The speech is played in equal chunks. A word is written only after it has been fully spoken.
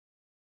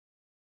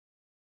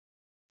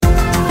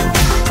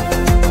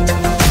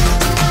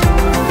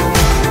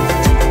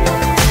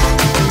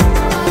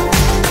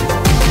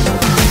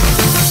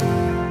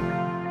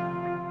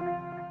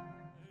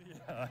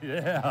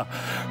Yeah.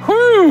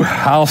 Whew.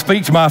 I'll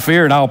speak to my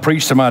fear and I'll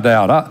preach to my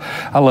doubt.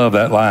 I love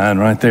that line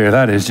right there.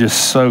 That is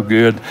just so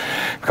good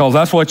because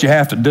that's what you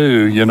have to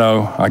do, you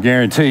know. I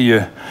guarantee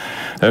you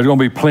there's going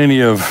to be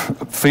plenty of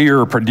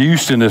fear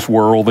produced in this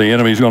world. The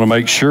enemy's going to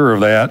make sure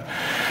of that.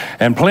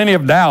 And plenty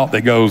of doubt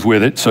that goes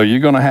with it. So you're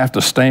going to have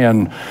to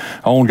stand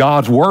on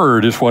God's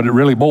word is what it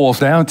really boils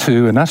down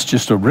to. And that's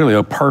just really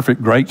a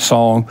perfect, great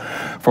song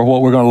for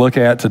what we're going to look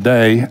at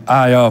today.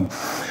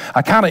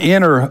 I kind of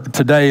enter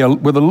today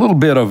with a little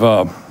bit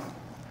of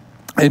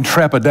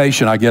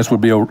intrepidation, I guess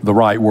would be the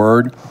right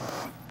word.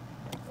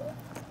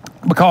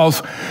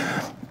 Because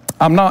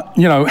I'm not,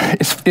 you know,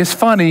 it's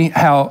funny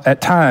how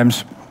at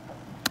times,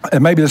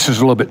 and maybe this is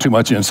a little bit too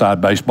much inside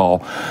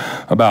baseball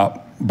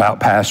about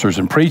pastors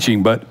and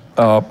preaching, but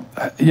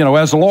you know,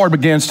 as the Lord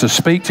begins to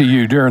speak to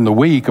you during the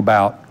week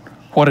about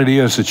what it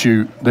is that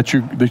you're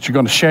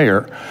going to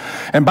share,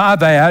 and by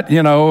that,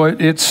 you know,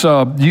 it's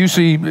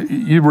usually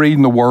you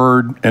reading the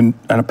Word and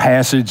a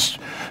passage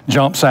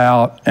jumps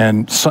out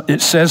and it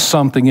says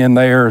something in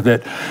there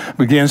that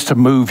begins to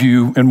move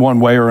you in one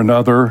way or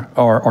another,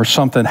 or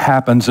something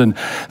happens, and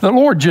the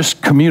Lord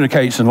just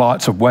communicates in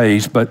lots of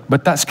ways, but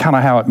that's kind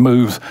of how it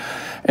moves.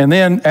 And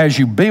then as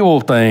you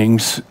build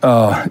things,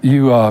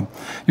 you're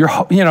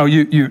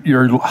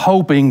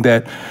hoping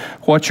that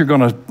what you're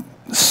going to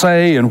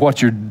say and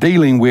what you're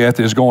dealing with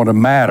is going to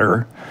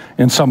matter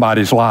in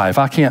somebody's life.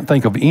 I can't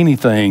think of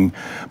anything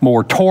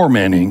more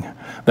tormenting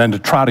than to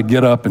try to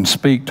get up and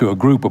speak to a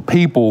group of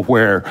people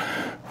where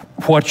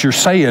what you're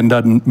saying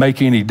doesn't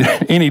make any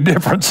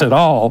difference at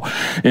all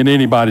in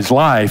anybody's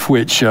life,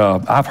 which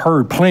I've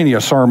heard plenty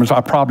of sermons.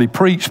 I probably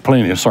preached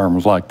plenty of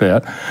sermons like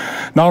that.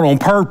 Not on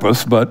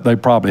purpose, but they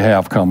probably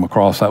have come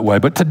across that way.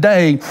 But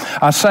today,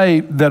 I say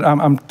that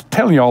I'm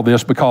telling you all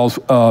this because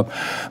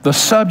the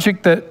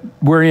subject that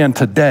we're in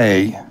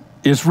today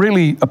is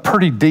really a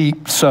pretty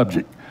deep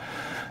subject.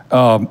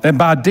 And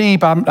by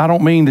deep, I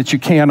don't mean that you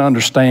can't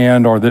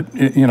understand or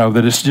that, you know,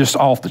 that it's just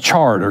off the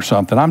chart or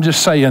something. I'm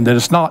just saying that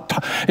it's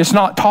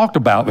not talked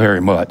about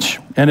very much.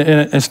 And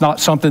it's not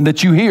something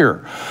that you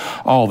hear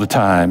all the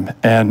time.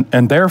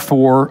 And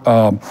therefore,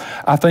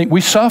 I think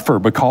we suffer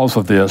because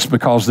of this,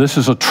 because this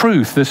is a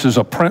truth. This is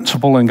a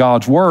principle in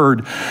God's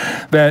Word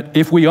that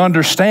if we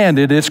understand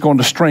it, it's going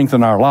to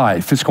strengthen our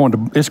life. It's going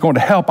to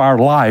help our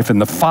life in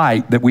the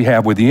fight that we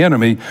have with the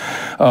enemy.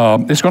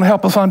 It's going to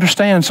help us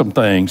understand some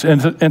things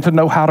and to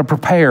know how to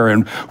prepare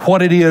and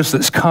what it is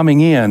that's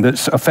coming in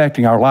that's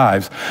affecting our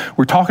lives.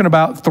 We're talking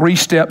about 3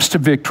 steps to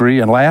victory.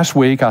 And last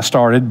week, I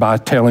started by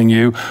telling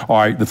you, all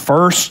right, the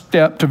first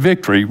step to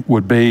victory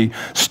would be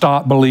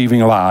stop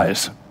believing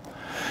lies.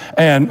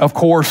 And of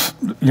course,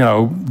 you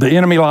know, the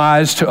enemy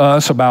lies to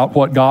us about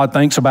what God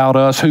thinks about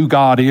us, who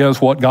God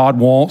is, what God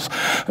wants.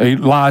 He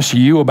lies to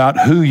you about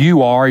who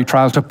you are. He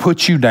tries to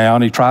put you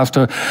down. He tries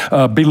to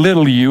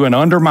belittle you and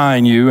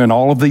undermine you and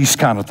all of these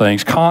kind of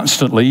things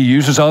constantly. He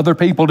uses other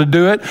people to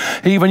do it.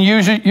 He even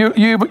uses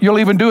you'll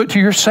even do it to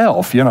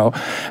yourself, you know.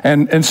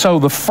 And so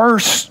the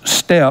first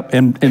step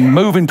in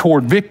moving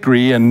toward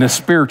victory in this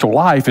spiritual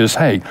life is,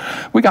 hey,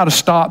 we got to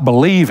stop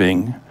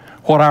believing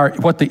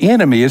what the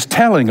enemy is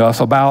telling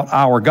us about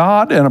our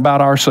God and about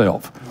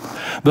ourselves.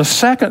 The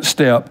second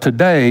step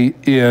today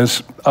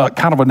is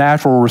kind of a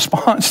natural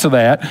response to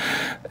that,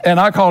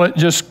 and I call it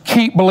just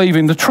keep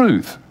believing the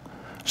truth.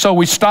 So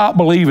we stop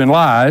believing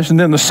lies, and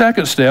then the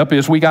second step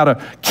is we got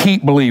to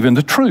keep believing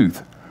the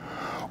truth.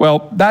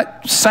 Well,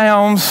 that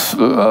sounds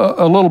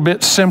a little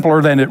bit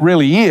simpler than it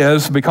really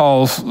is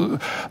because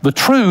the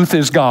truth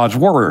is God's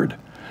Word.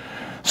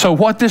 So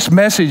what this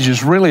message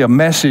is really a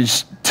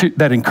message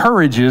that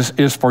encourages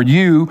is for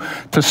you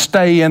to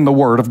stay in the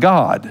Word of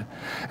God.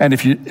 And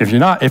if you're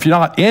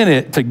not in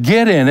it, to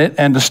get in it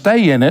and to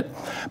stay in it,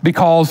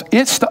 because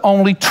it's the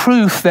only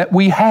truth that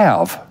we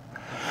have.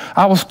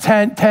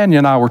 Tanya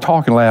and I were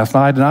talking last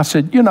night, and I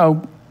said, you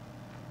know,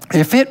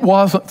 if it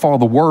wasn't for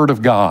the Word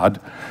of God,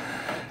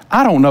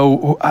 I don't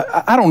know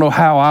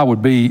how I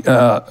would be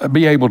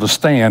able to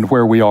stand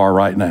where we are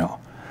right now.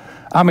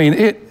 I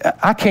mean,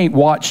 I can't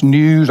watch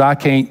news. I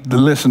can't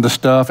listen to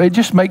stuff. It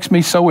just makes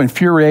me so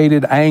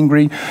infuriated,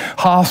 angry,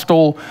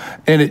 hostile,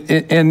 and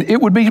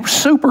it would be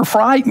super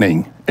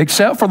frightening,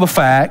 except for the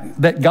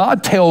fact that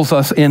God tells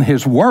us in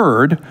His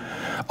Word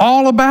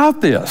all about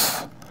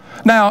this.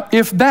 Now,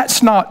 if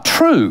that's not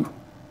true,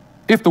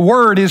 if the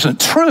Word isn't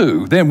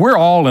true, then we're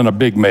all in a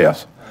big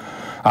mess.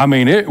 I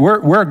mean,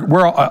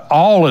 we're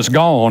all is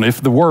gone if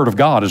the Word of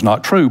God is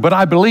not true. But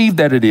I believe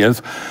that it is.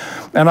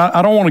 And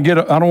I don't want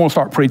to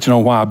start preaching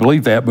on why I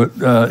believe that, but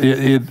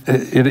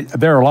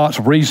there are lots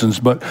of reasons.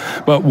 But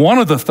one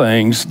of the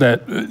things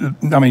that,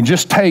 I mean,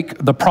 just take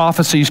the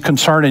prophecies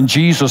concerning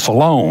Jesus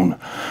alone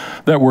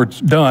that were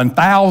done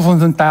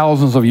thousands and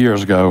thousands of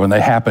years ago, and they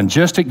happened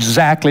just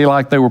exactly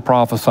like they were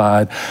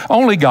prophesied.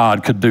 Only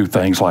God could do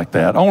things like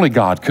that. Only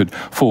God could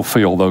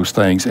fulfill those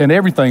things. And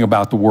everything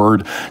about the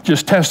Word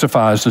just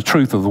testifies the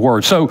truth of the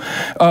Word. So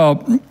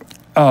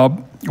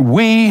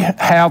we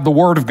have the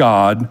Word of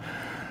God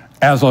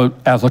as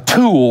a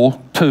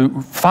tool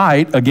to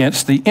fight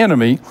against the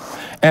enemy.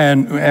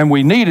 And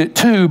we need it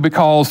too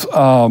because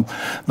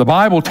the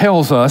Bible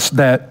tells us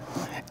that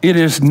it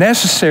is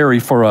necessary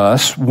for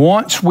us,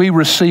 once we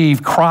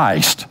receive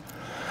Christ,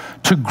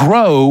 to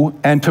grow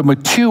and to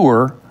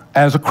mature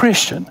as a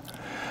Christian.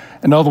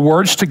 In other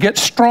words, to get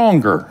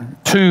stronger,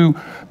 to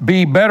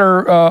be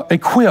better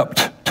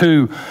equipped,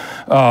 to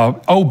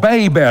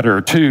obey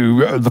better,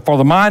 for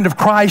the mind of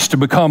Christ to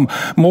become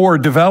more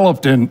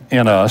developed in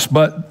us.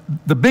 But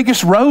the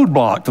biggest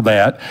roadblock to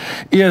that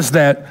is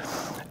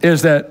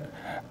that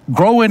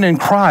growing in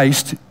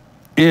Christ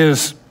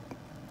is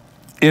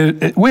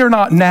we're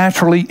not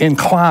naturally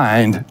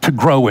inclined to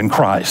grow in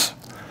Christ.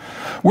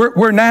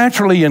 We're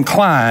naturally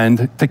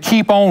inclined to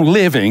keep on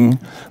living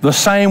the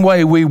same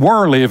way we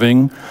were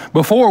living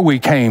before we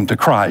came to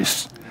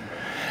Christ.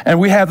 And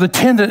we have the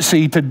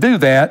tendency to do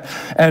that,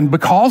 and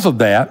because of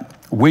that,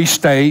 we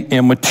stay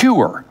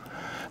immature.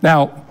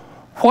 Now,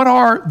 what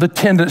are the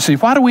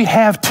tendencies? Why do we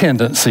have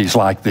tendencies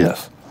like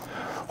this?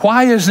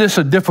 Why is this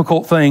a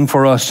difficult thing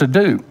for us to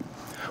do?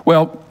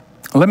 Well,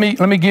 let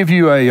me give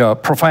you a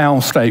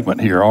profound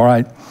statement here, all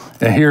right?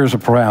 And here's a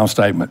profound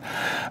statement.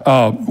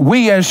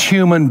 We as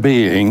human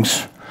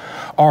beings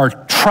are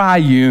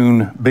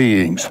triune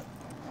beings.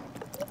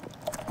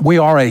 We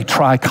are a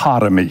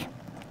trichotomy.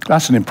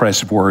 That's an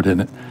impressive word,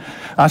 isn't it?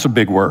 That's a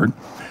big word.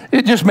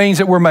 It just means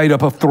that we're made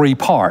up of three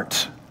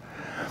parts.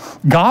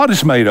 God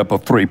is made up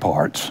of three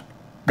parts.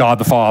 God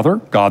the Father,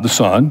 God the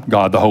Son,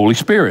 God the Holy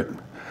Spirit.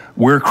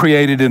 We're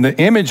created in the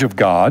image of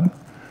God.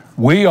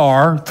 We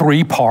are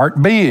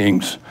three-part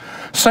beings.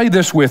 Say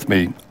this with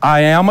me.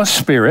 I am a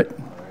spirit.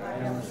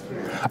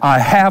 I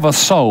have a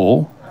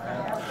soul.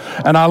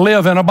 And I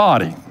live in a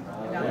body.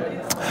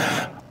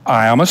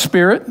 I am a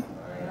spirit.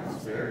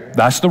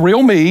 That's the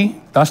real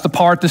me. That's the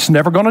part that's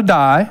never going to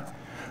die.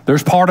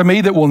 There's part of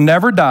me that will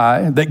never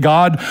die, that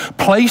God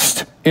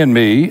placed in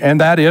me, and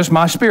that is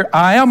my spirit.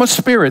 I am a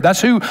spirit.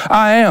 That's who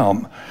I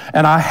am.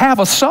 And I have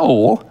a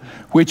soul,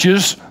 which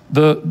is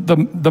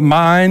the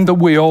mind, the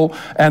will,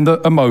 and the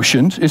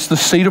emotions. It's the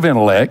seat of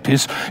intellect.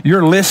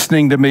 You're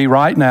listening to me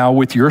right now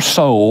with your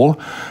soul.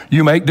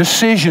 You make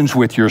decisions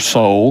with your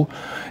soul.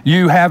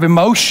 You have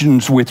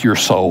emotions with your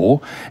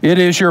soul. It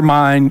is your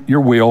mind, your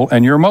will,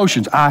 and your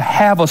emotions. I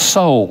have a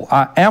soul.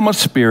 I am a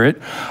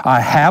spirit. I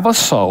have a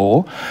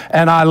soul,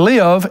 and I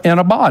live in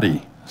a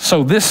body.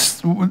 So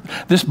this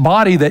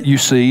body that you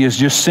see is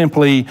just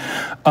simply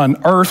an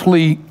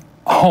earthly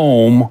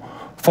home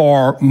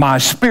for my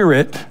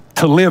spirit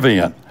to live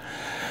in.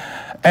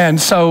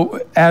 And so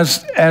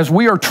as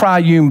we are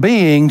triune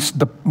beings,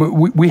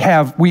 we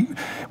have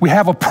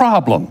a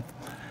problem.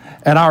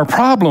 And our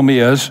problem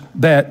is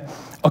that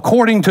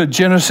according to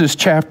Genesis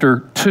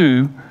chapter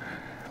 2,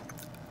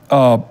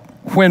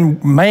 when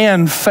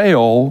man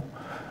fell,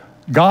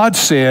 God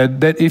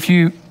said that if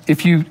you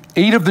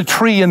eat of the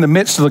tree in the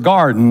midst of the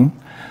garden,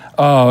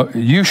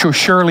 you shall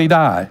surely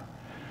die.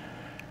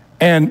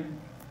 And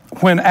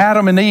when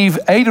Adam and Eve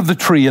ate of the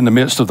tree in the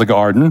midst of the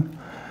garden,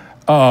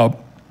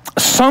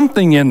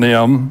 something in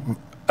them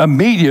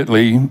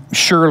immediately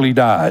surely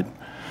died.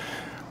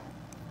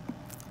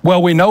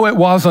 Well, we know it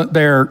wasn't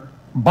their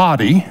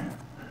body,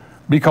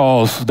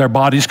 because their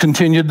bodies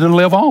continued to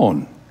live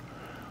on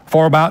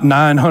for about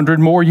 900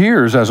 more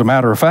years, as a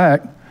matter of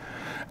fact.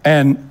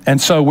 And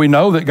so we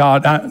know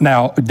that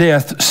now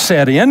death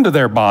set into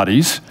their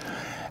bodies,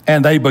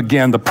 and they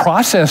began the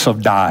process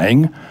of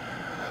dying,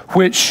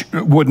 which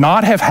would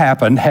not have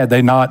happened had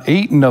they not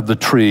eaten of the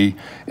tree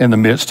in the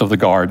midst of the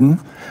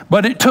garden.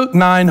 But it took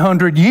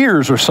 900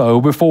 years or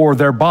so before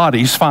their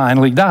bodies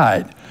finally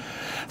died.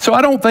 So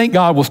I don't think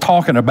God was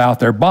talking about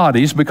their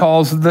bodies,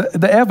 because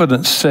the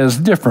evidence says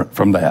different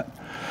from that.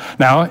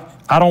 Now,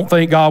 I don't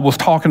think God was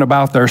talking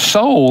about their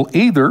soul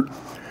either,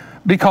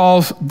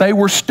 because they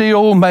were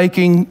still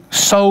making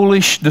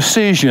soulish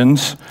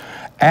decisions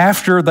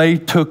after they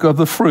took of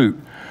the fruit.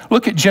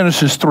 Look at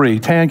Genesis 3.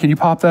 Tan, can you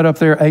pop that up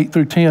there, 8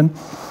 through 10?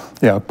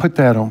 Yeah, put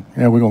that on.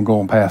 Yeah, we're going to go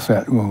on past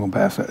that. We're going to go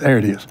past that. There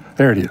it is.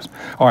 There it is.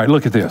 All right,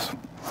 look at this.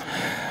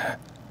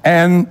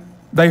 And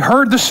they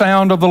heard the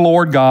sound of the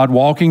Lord God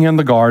walking in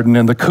the garden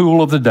in the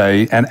cool of the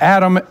day, and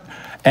Adam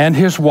and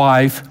his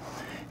wife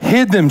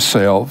hid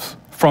themselves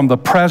from the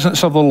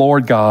presence of the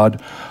Lord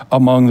God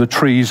among the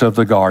trees of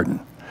the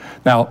garden.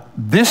 Now,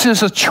 this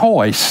is a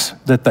choice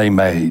that they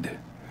made.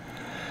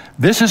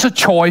 This is a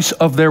choice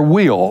of their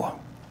will.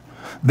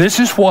 This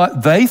is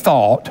what they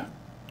thought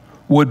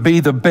would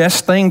be the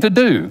best thing to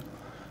do.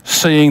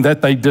 Seeing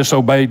that they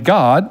disobeyed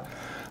God,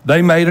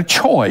 they made a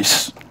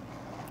choice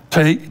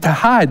to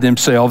hide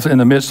themselves in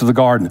the midst of the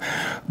garden.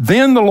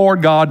 Then the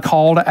Lord God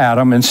called to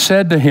Adam and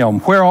said to him,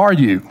 "Where are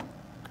you?"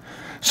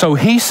 So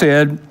he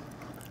said,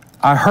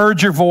 "I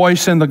heard your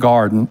voice in the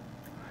garden,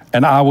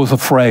 and I was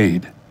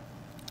afraid."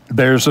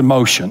 There's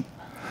emotion.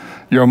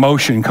 Your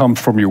emotion comes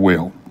from your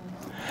will.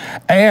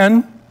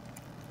 "And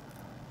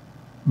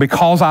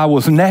because I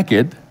was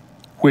naked,"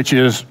 which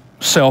is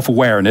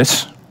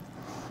self-awareness,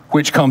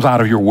 which comes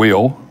out of your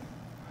will,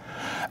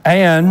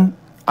 "and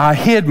I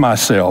hid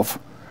myself,"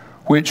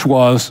 which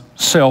was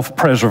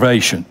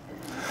self-preservation.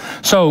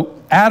 So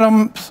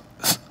Adam's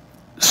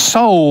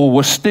soul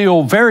was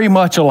still very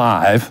much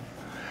alive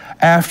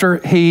after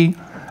he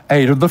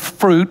ate of the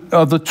fruit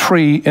of the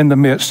tree in the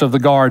midst of the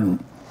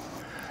garden.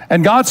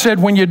 And God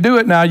said, when you do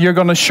it now, you're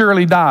going to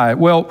surely die.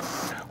 Well,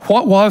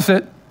 what was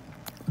it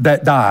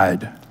that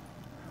died?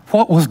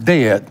 What was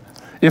dead?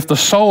 If the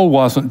soul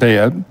wasn't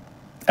dead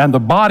and the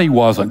body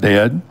wasn't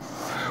dead,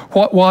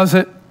 what was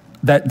it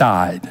that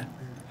died?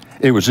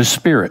 It was his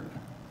spirit.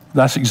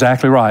 That's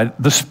exactly right.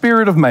 The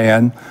spirit of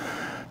man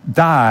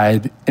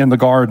died in the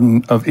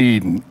Garden of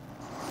Eden.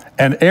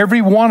 And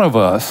every one of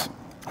us,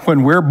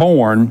 when we're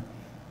born,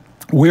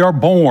 we are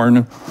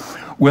born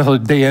with a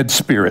dead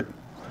spirit.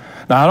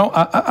 Now,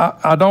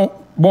 I don't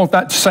want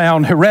that to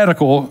sound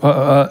heretical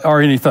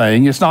or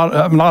anything.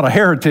 I'm not a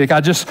heretic.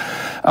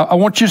 I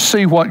want you to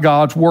see what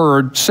God's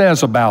Word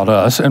says about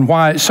us and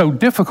why it's so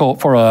difficult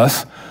for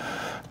us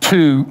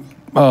to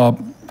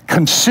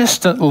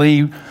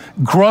consistently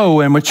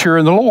grow and mature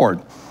in the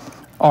Lord.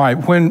 All right,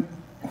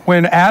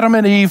 when Adam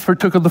and Eve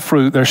partook of the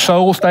fruit, their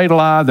soul stayed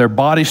alive, their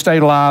body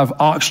stayed alive,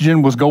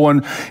 oxygen was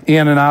going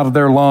in and out of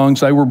their lungs,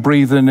 they were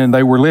breathing and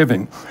they were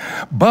living.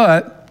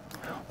 But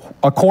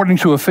according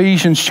to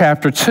Ephesians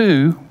chapter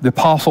 2, the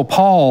Apostle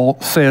Paul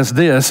says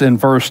this in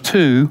verse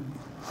 2,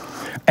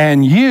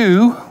 and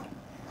you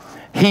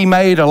he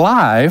made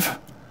alive,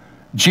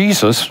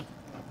 Jesus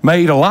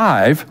made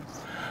alive,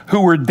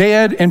 who were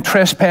dead in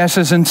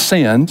trespasses and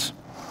sins,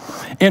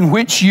 in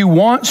which you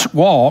once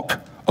walked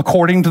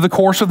according to the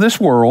course of this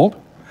world,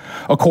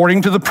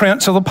 according to the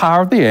prince of the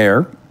power of the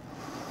air,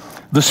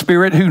 the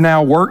spirit who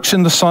now works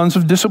in the sons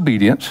of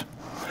disobedience,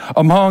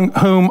 among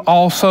whom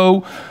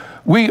also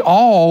we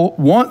all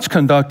once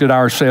conducted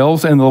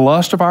ourselves in the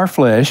lust of our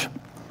flesh,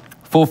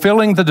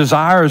 fulfilling the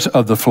desires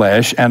of the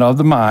flesh and of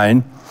the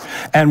mind,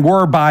 and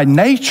were by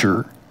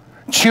nature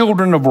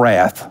children of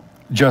wrath,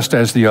 just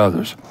as the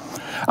others.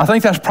 I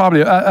think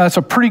that's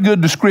a pretty good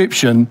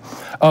description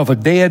of a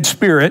dead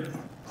spirit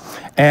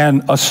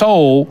and a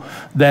soul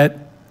that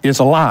is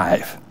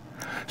alive.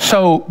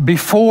 So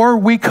before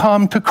we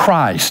come to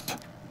Christ,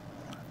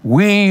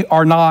 we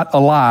are not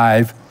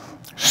alive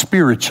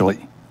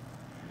spiritually.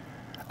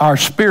 Our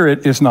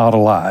spirit is not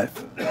alive.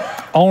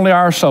 Only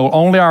our soul,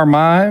 only our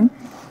mind,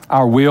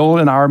 our will,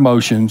 and our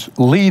emotions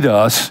lead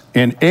us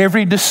in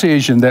every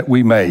decision that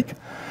we make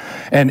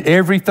and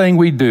everything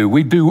we do.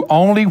 We do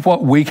only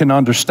what we can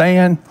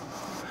understand.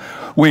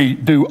 We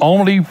do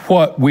only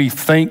what we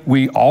think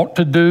we ought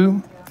to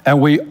do,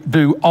 and we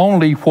do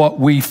only what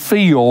we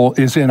feel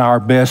is in our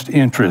best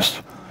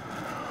interest.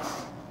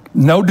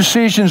 No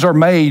decisions are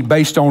made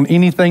based on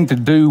anything to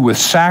do with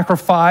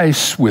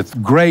sacrifice,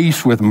 with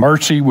grace, with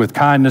mercy, with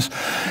kindness.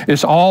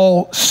 It's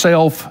all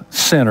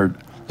self-centered.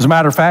 As a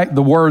matter of fact,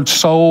 the word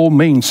soul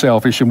means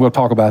selfish, and we'll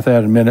talk about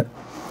that in a minute.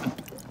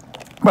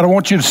 But I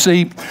want you to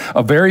see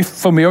a very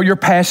familiar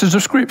passage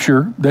of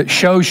Scripture that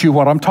shows you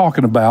what I'm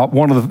talking about.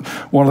 One of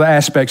the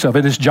aspects of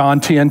it is John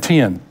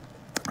 10:10.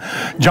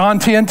 John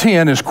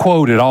 10:10 is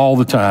quoted all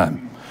the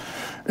time.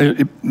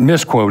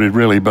 Misquoted,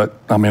 really, but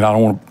I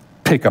don't want to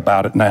pick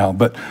about it now.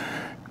 But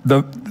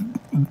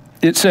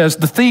it says,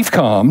 the thief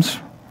comes,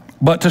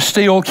 but to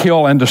steal,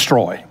 kill, and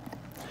destroy.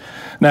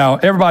 Now,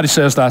 everybody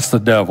says that's the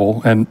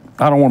devil, and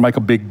I don't want to make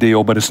a big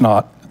deal, but it's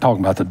not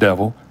talking about the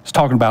devil. It's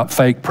talking about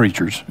fake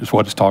preachers is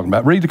what it's talking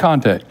about. Read the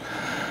context.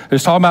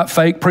 It's talking about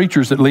fake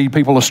preachers that lead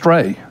people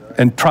astray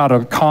and try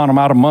to con them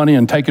out of money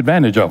and take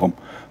advantage of them.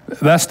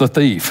 That's the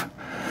thief.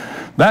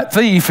 That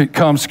thief, it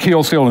comes to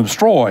kill, steal, and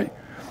destroy.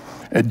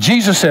 And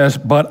Jesus says,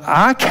 but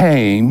I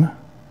came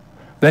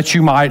that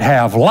you might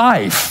have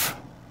life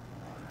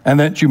and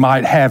that you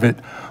might have it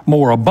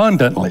more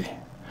abundantly.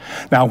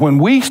 Now, when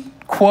we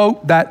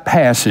quote that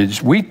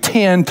passage, we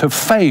tend to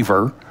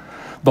favor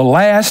the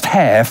last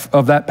half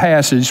of that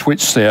passage,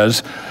 which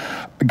says,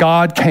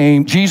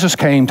 Jesus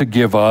came to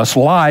give us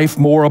life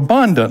more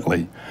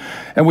abundantly.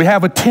 And we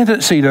have a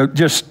tendency to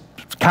just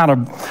kind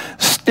of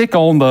stick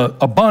on the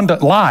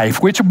abundant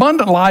life, which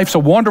abundant life's a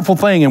wonderful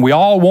thing, and we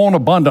all want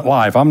abundant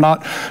life. I'm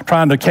not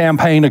trying to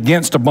campaign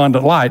against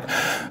abundant life.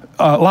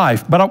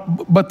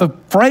 But the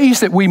phrase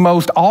that we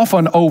most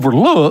often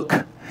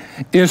overlook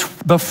is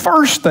the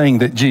first thing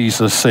that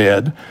Jesus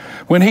said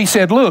when he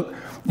said, look,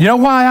 you know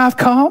why I've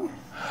come?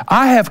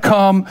 I have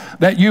come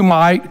that you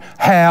might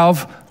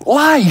have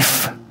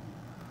life.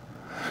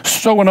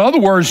 So in other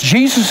words,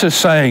 Jesus is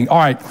saying, all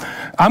right,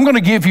 I'm going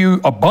to give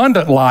you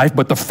abundant life,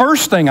 but the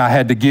first thing I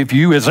had to give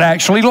you is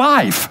actually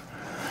life.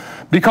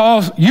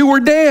 Because you were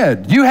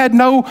dead. You had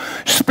no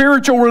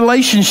spiritual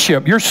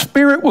relationship. Your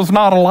spirit was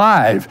not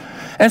alive.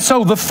 And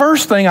so the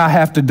first thing I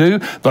have to do,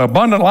 the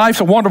abundant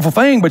life's a wonderful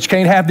thing, but you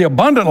can't have the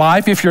abundant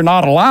life if you're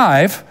not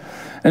alive.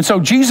 And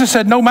so Jesus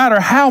said, no matter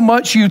how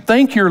much you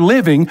think you're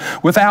living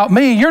without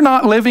me, you're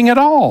not living at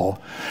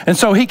all. And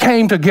so he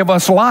came to give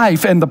us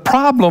life. And the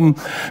problem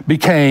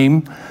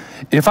became,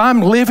 if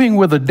I'm living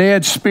with a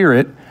dead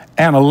spirit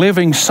and a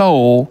living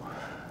soul,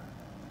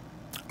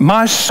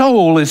 my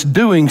soul is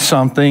doing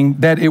something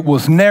that it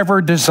was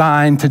never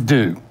designed to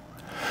do.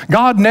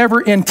 God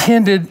never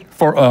intended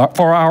for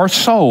our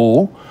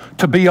soul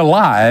to be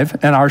alive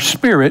and our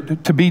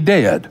spirit to be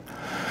dead.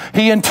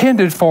 He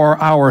intended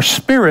for our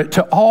spirit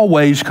to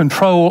always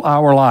control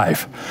our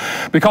life.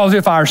 Because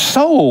if our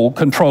soul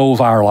controls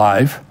our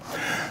life,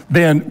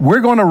 then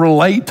we're going to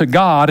relate to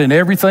God and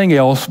everything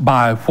else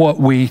by what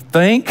we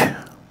think,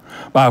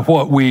 by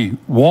what we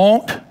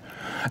want,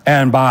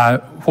 and by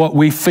what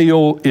we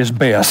feel is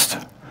best.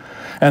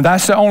 And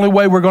that's the only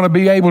way we're going to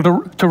be able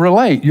to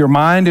relate. Your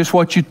mind is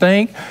what you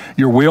think,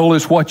 your will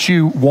is what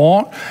you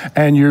want,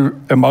 and your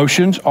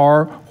emotions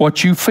are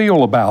what you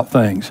feel about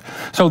things.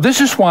 So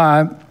this is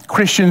why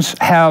Christians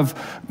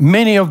have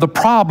many of the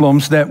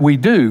problems that we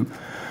do,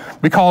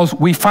 because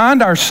we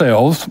find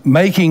ourselves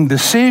making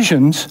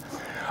decisions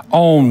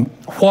on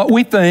what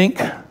we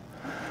think,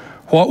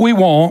 what we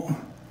want,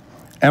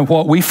 and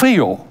what we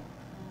feel.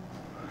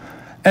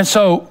 And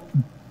so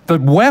the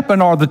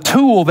weapon or the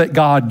tool that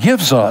God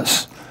gives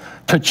us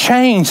to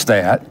change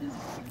that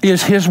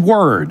is His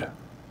Word.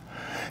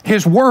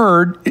 His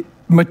Word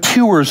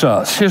matures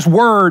us. His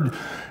Word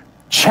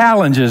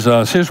challenges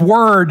us. His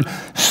Word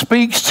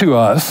speaks to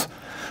us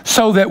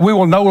so that we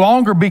will no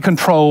longer be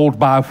controlled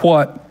by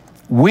what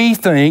we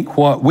think,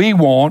 what we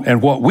want,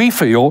 and what we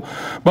feel,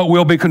 but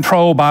we'll be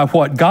controlled by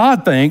what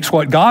God thinks,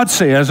 what God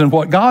says, and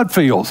what God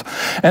feels.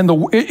 And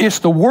it's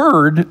the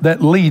Word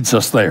that leads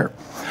us there.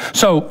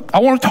 So I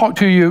want to talk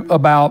to you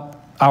about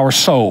our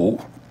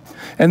soul.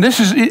 And this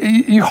is,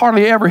 you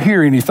hardly ever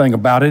hear anything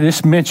about it.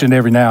 It's mentioned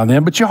every now and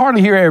then, but you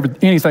hardly hear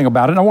anything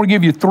about it. And I want to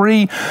give you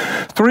three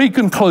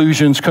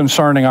conclusions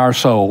concerning our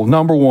soul.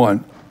 Number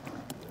one,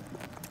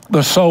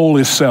 the soul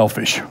is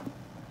selfish.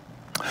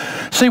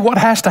 See, what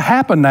has to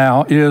happen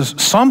now is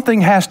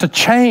something has to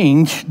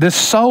change this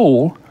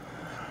soul,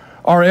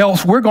 or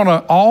else we're going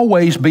to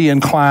always be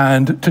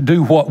inclined to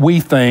do what we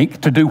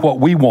think, to do what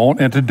we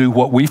want, and to do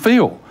what we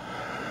feel.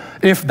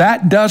 If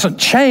that doesn't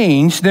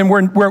change, then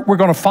we're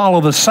going to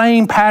follow the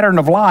same pattern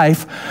of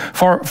life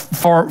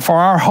for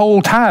our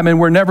whole time, and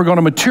we're never going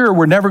to mature,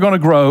 we're never going to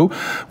grow,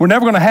 we're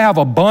never going to have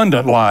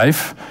abundant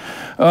life.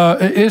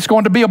 It's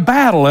going to be a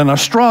battle and a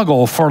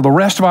struggle for the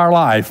rest of our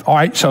life. All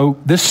right, so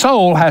this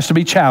soul has to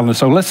be challenged.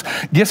 So let's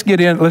just get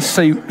in, let's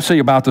see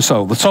about the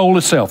soul. The soul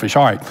is selfish.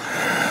 All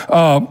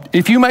right.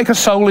 If you make a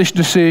soulish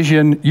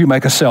decision, you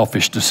make a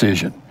selfish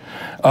decision.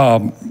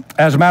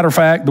 As a matter of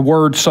fact, the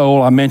word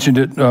soul, I mentioned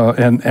it,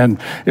 and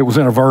it was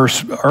in a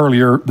verse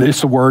earlier.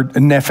 It's the word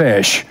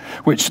nephesh,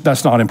 which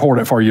that's not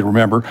important for you to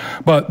remember.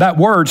 But that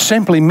word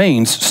simply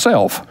means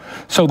self.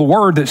 So the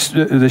word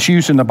that's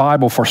used in the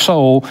Bible for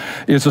soul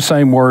is the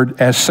same word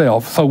as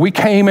self. So we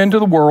came into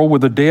the world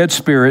with a dead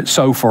spirit.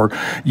 So for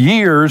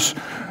years,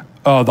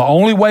 the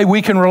only way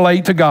we can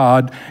relate to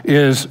God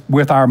is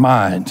with our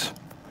minds.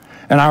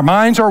 And our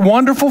minds are a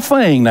wonderful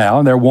thing now,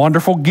 and they're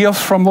wonderful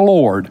gifts from the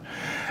Lord.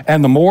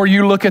 And the more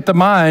you look at the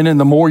mind and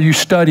the more you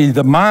study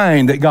the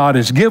mind that God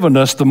has given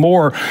us, the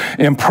more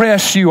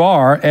impressed you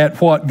are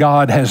at what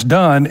God has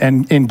done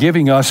and in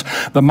giving us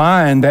the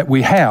mind that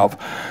we have.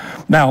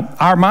 Now,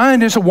 our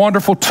mind is a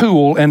wonderful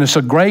tool, and it's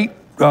a great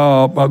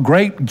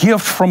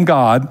gift from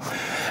God.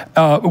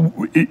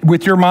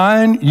 With your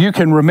mind, you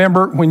can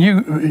remember when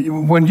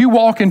you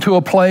walk into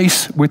a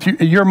place with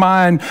your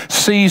mind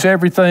sees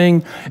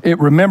everything, it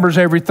remembers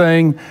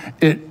everything,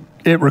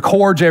 it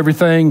records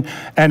everything,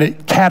 and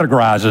it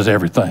categorizes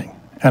everything.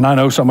 And I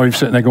know some of you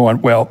sitting there going,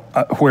 well,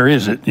 where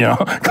is it? You know,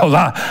 because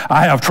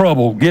I have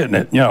trouble getting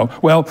it. You know,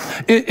 well,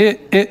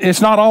 it's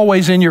not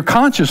always in your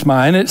conscious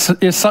mind.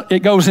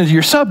 It goes into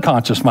your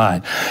subconscious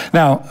mind.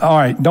 Now, all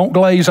right, don't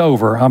glaze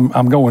over.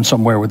 I'm going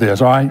somewhere with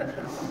this. All right.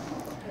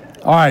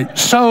 All right.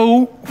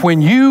 So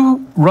when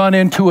you run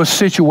into a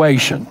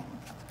situation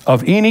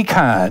of any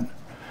kind,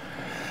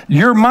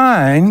 your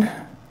mind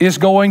is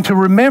going to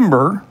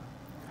remember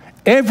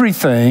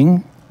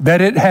everything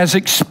that it has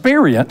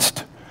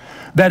experienced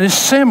that is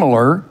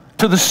similar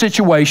to the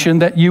situation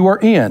that you are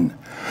in.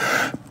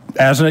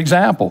 As an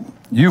example,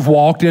 you've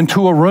walked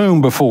into a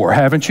room before,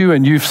 haven't you?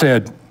 And you've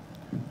said,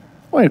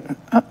 wait,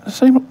 it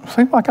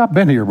seems like I've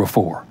been here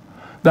before.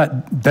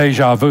 That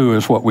deja vu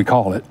is what we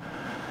call it.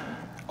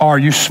 Or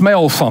you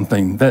smell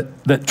something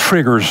that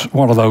triggers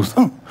one of those,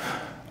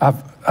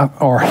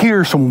 or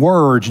hear some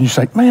words and you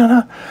say,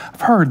 man, I've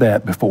heard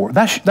that before.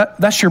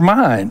 That's your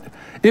mind.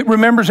 It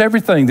remembers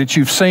everything that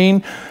you've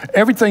seen,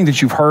 everything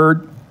that you've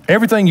heard,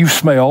 everything you've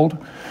smelled,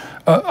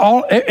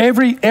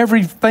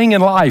 everything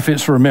in life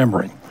it's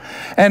remembering.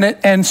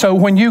 And so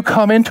when you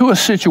come into a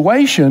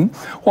situation,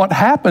 what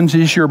happens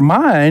is your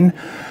mind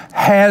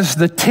has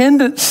the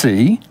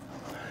tendency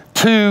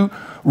to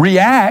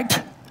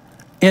react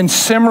in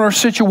similar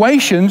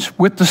situations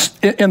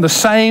in the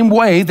same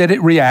way that it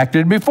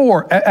reacted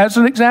before. As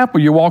an example,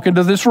 you walk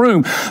into this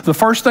room. The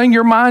first thing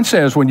your mind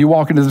says when you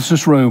walk into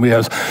this room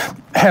is,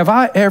 have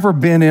I ever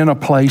been in a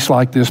place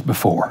like this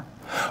before?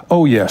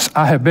 Oh yes,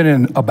 I have been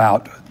in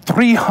about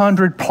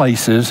 300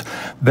 places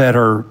that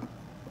are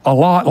a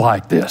lot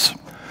like this.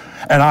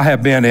 And I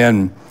have been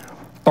in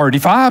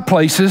 35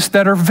 places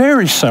that are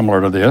very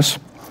similar to this.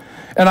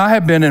 And I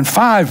have been in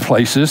 5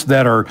 places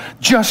that are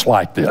just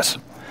like this.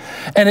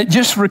 And it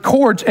just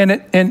records, and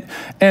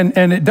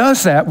it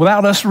does that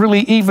without us really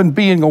even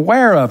being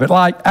aware of it.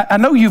 Like, I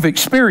know you've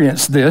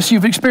experienced this.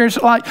 You've experienced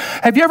it. Like,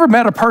 have you ever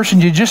met a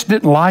person you just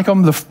didn't like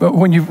them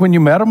when you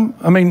met them?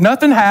 I mean,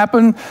 nothing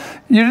happened.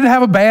 You didn't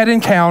have a bad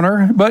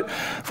encounter, but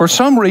for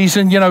some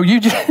reason, you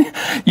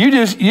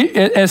just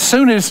as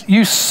soon as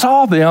you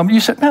saw them, you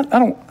said, "Man, I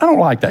don't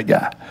like that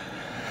guy."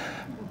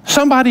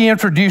 Somebody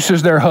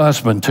introduces their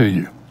husband to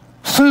you.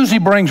 Susie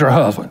brings her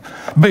husband,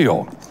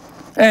 Bill.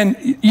 And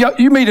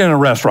you meet in a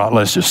restaurant,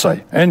 let's just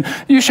say, and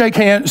you shake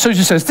hands.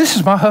 Susie says, "This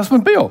is my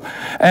husband, Bill."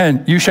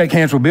 And you shake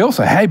hands with Bill,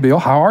 say, "Hey, Bill,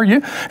 how are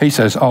you?" He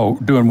says, "Oh,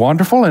 doing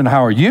wonderful, and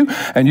how are you?"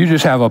 And you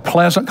just have a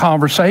pleasant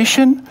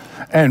conversation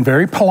and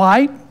very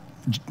polite,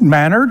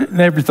 mannered and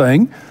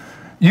everything.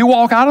 You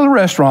walk out of the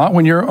restaurant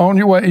when you're on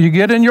your way, you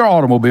get in your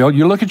automobile,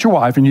 you look at your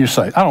wife and you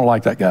say, "I don't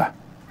like that guy."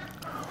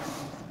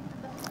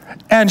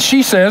 And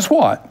she says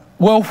what?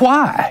 "Well,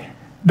 why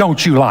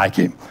don't you like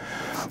him?"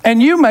 And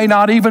you may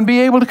not even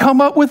be able to come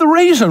up with a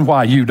reason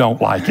why you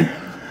don't like him.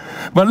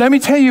 But let me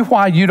tell you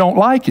why you don't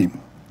like him.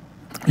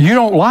 You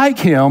don't like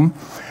him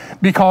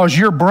because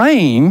your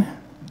brain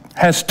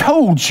has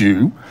told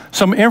you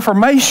some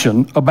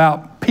information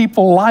about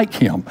people like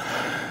him.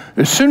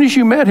 As soon as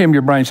you met him,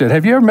 your brain said,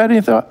 have you ever met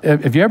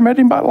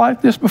anybody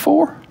like this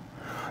before?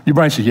 Your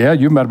brain said, "Yeah,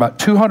 you've met about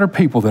 200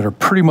 people that are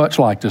pretty much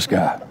like this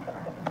guy."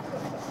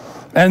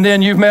 And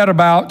then you've met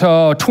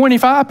about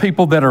 25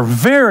 people that are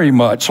very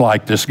much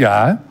like this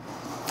guy.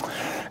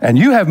 And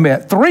you have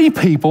met 3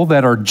 people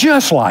that are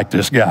just like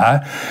this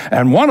guy.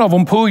 And one of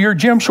them pulled your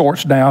gym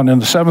shorts down in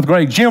the 7th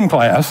grade gym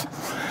class.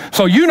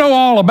 So you know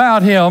all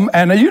about him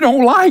and you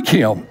don't like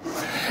him.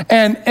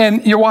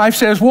 And your wife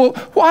says, "Well,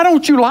 why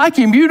don't you like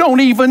him? You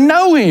don't even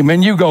know him."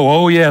 And you go,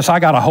 "Oh yes, I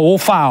got a whole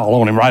file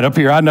on him right up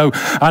here. I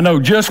know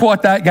just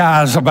what that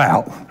guy's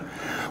about."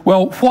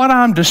 Well, what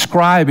I'm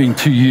describing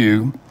to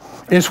you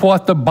is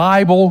what the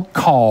Bible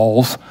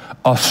calls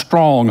a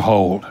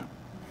stronghold.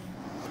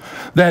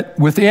 That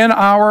within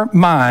our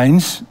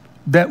minds,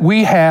 that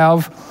we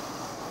have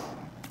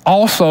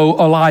also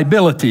a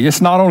liability. It's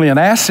not only an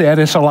asset,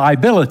 it's a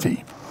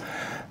liability.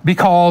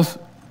 Because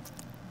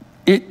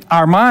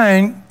our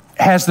mind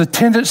has the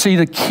tendency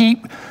to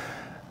keep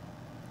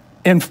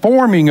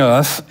informing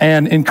us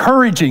and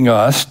encouraging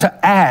us to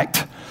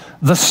act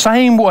the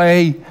same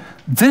way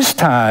this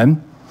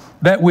time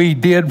that we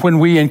did when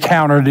we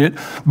encountered it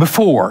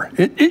before.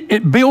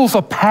 It builds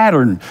a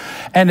pattern,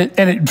 and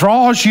it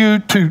draws you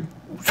to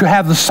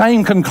have the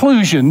same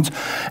conclusions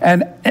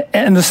and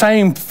the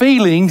same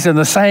feelings and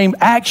the same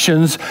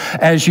actions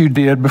as you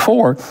did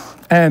before.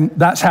 And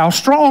that's how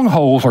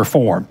strongholds are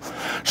formed.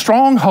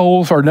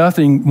 Strongholds are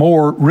nothing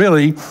more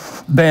really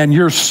than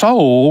your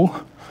soul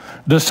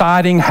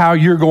deciding how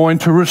you're going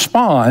to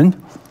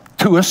respond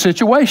to a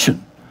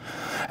situation.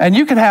 And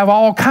you can have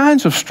all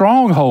kinds of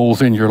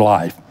strongholds in your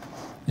life.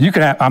 You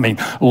can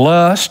have,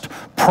 lust,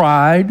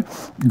 pride,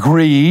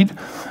 greed,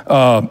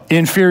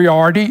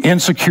 inferiority,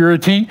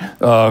 insecurity,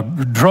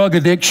 drug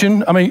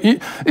addiction.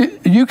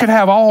 You can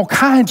have all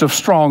kinds of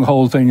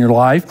strongholds in your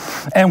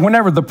life. And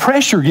whenever the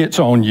pressure gets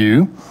on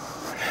you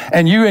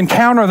and you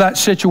encounter that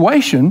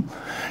situation,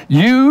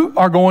 you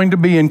are going to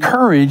be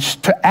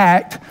encouraged to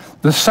act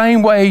the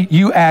same way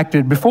you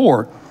acted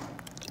before.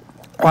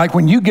 Like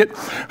when you get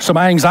some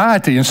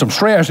anxiety and some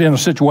stress in a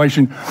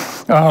situation,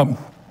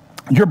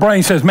 your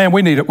brain says, "Man,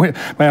 I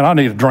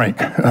need a drink."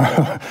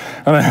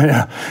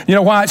 You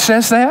know why it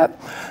says that?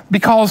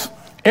 Because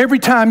every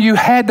time you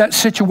had that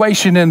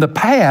situation in the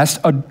past,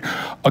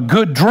 a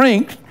good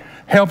drink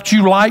helped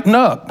you lighten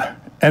up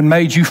and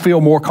made you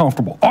feel more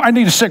comfortable. "Oh, I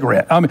need a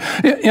cigarette."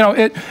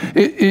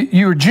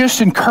 You're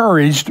just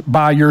encouraged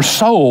by your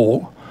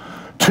soul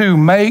to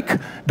make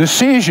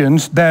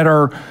decisions that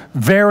are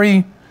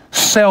very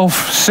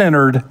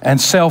self-centered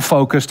and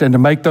self-focused, and to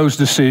make those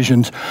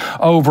decisions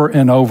over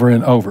and over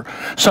and over.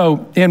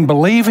 So in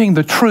believing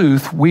the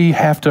truth, we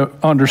have to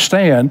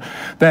understand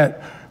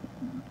that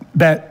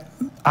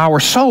our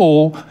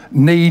soul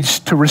needs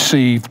to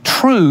receive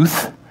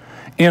truth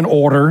in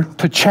order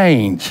to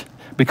change,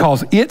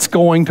 because it's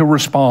going to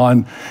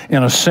respond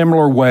in a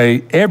similar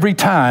way every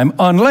time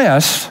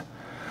unless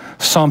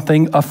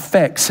something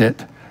affects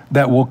it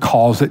that will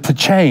cause it to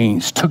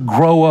change, to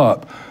grow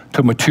up,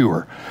 to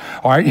mature.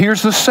 All right,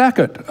 here's the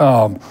second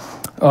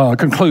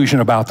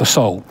conclusion about the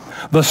soul.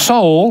 The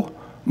soul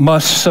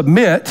must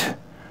submit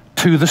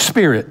to the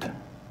Spirit.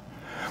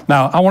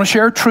 Now, I want to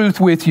share a truth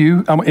with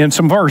you in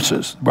some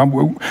verses. There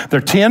are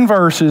 10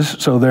 verses,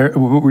 so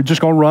we're just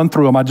going to run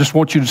through them. I just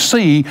want you to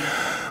see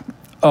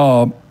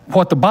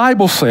what the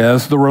Bible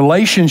says, the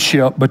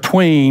relationship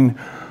between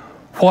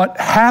what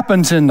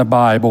happens in the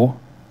Bible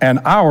and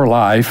our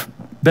life,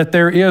 that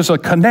there is a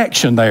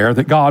connection there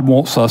that God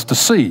wants us to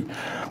see.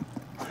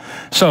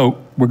 So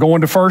we're going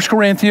to 1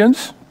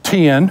 Corinthians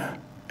 10,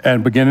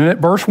 and beginning at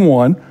verse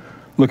 1,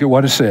 look at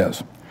what it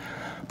says.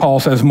 Paul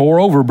says,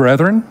 "Moreover,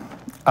 brethren,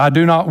 I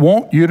do not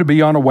want you to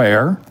be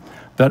unaware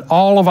that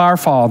all of our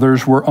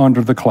fathers were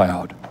under the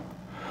cloud.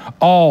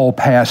 all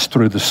passed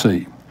through the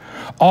sea.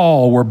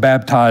 All were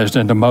baptized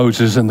into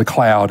Moses in the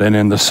cloud and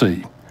in the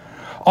sea.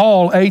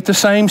 All ate the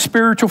same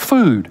spiritual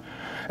food,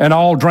 and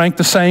all drank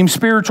the same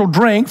spiritual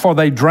drink, for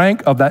they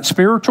drank of that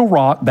spiritual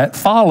rock that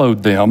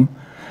followed them,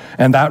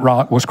 and that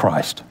rock was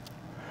Christ.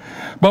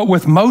 But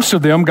with most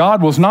of them,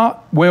 God was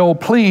not well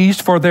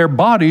pleased, for their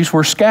bodies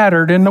were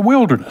scattered in the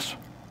wilderness.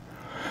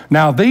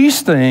 Now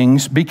these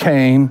things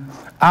became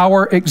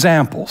our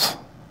examples,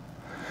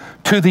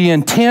 to the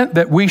intent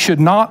that we should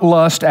not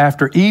lust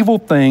after evil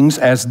things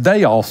as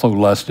they also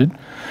lusted,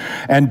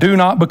 and do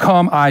not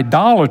become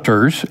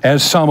idolaters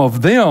as some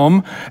of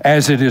them,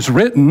 as it is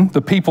written,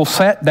 the people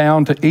sat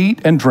down to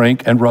eat and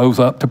drink and rose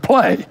up to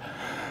play.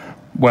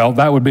 Well,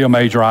 that would be a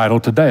major idol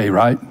today,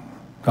 right?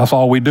 That's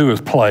all we do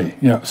is play,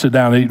 sit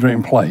down, eat, drink,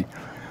 and play.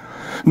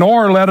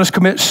 Nor let us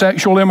commit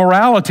sexual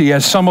immorality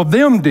as some of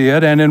them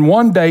did, and in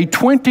one day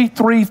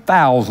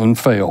 23,000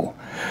 fell.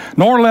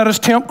 Nor let us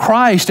tempt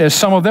Christ as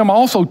some of them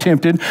also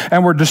tempted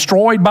and were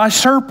destroyed by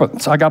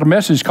serpents. I got a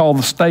message called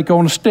The Steak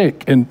on a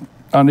Stick, and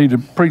I need to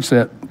preach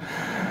that.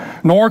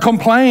 Nor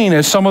complain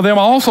as some of them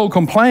also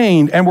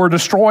complained and were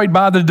destroyed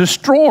by the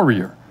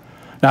destroyer.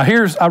 Now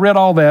I read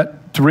all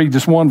that to read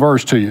this one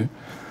verse to you.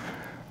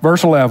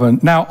 Verse 11,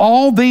 now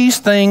all these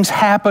things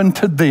happened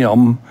to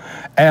them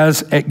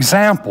as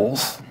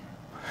examples,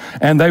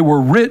 and they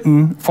were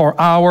written for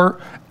our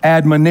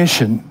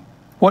admonition.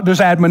 What does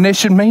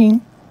admonition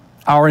mean?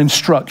 Our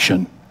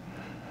instruction.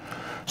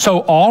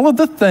 So all of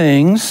the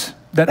things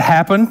that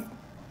happened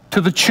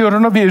to the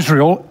children of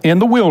Israel in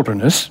the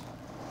wilderness,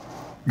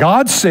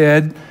 God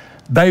said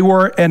they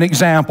were an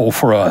example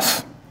for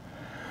us.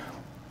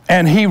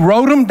 And he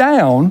wrote them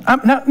down.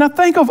 Now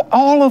think of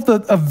all of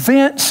the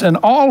events and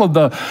all of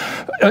the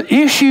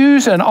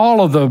issues and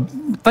all of the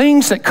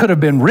things that could have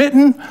been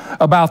written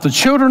about the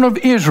children of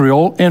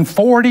Israel in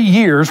 40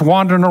 years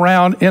wandering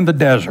around in the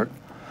desert.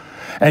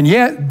 And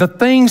yet the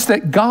things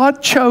that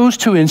God chose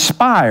to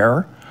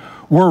inspire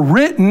were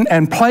written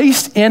and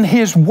placed in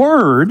his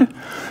word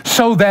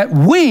so that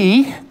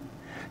we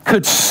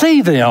could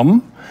see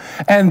them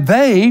and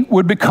they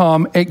would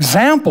become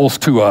examples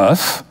to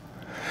us,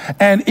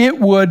 and it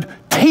would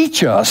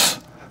teach us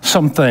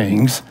some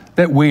things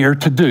that we are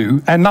to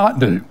do and not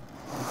do.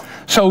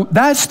 So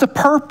that's the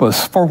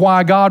purpose for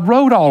why God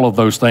wrote all of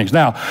those things.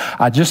 Now,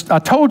 I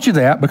told you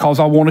that because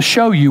I want to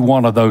show you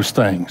one of those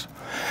things.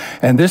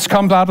 And this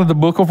comes out of the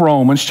book of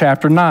Romans,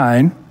 chapter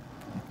 9,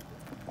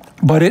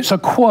 but it's a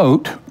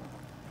quote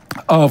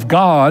of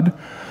God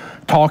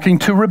talking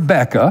to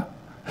Rebekah,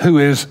 who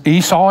is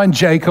Esau and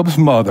Jacob's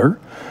mother.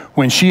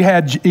 When she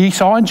had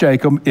Esau and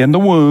Jacob in the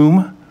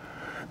womb,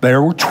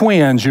 there were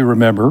twins, you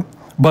remember,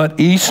 but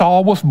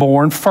Esau was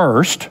born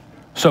first.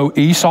 So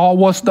Esau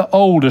was the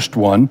oldest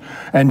one,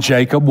 and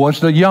Jacob was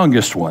the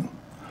youngest one.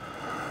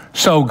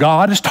 So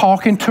God is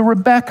talking to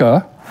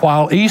Rebekah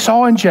while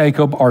Esau and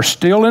Jacob are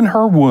still in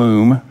her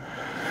womb,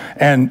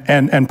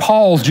 and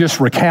Paul's just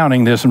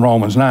recounting this in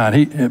Romans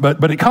 9.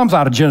 But it comes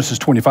out of Genesis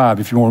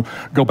 25 if you want to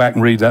go back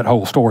and read that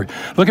whole story.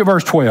 Look at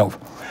verse 12.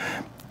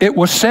 It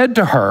was said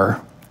to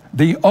her,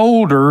 the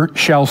older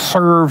shall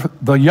serve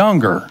the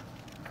younger.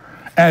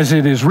 As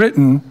it is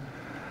written,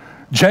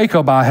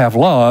 Jacob I have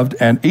loved,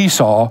 and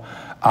Esau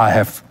I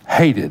have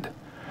hated.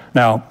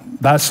 Now,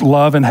 that's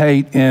love and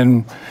hate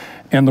in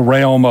the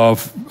realm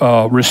of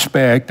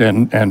respect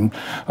and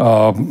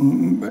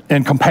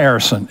in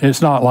comparison.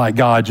 It's not like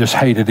God just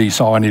hated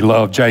Esau and he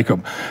loved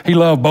Jacob. He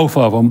loved both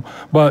of them,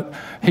 but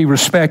he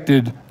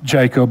respected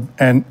Jacob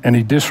and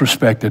he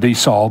disrespected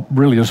Esau.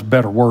 Really is a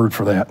better word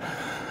for that.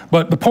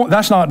 But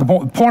that's not the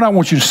point. The point I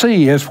want you to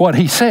see is what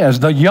he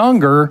says. The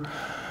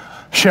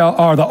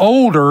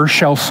older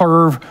shall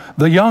serve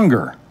the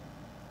younger.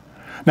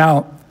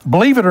 Now,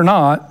 believe it or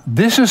not,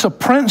 this is a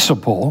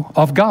principle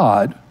of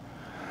God,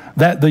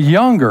 that the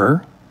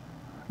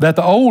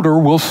older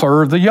will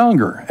serve the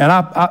younger. And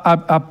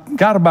I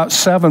got about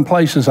 7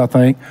 places, I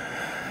think,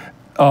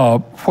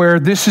 where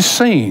this is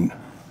seen.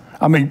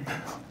 I mean,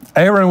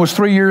 Aaron was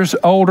 3 years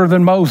older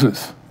than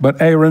Moses,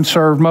 but Aaron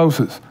served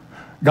Moses.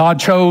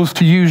 God chose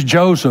to use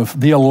Joseph,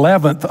 the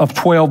 11th of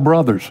 12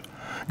 brothers.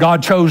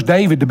 God chose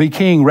David to be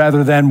king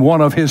rather than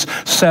one of his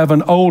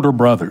 7 older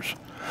brothers.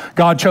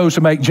 God chose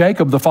to make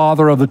Jacob the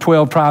father of the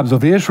 12 tribes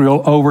of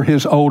Israel over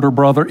his older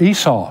brother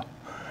Esau.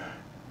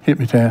 Hit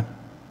me, Tad.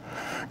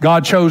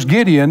 God chose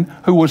Gideon,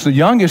 who was the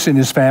youngest in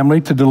his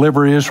family, to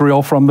deliver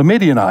Israel from the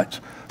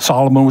Midianites.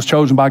 Solomon was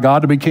chosen by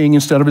God to be king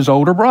instead of his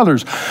older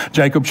brothers.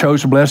 Jacob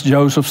chose to bless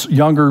Joseph's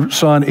younger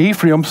son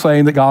Ephraim,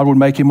 saying that God would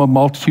make him a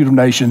multitude of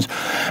nations,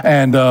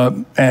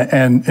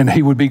 and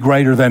he would be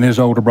greater than his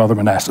older brother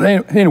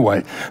Manasseh.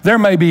 Anyway, there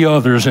may be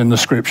others in the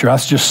scripture.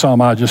 That's just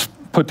some I just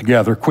put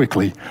together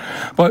quickly.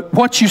 But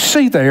what you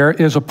see there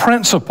is a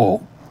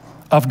principle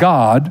of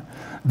God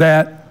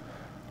that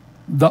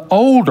the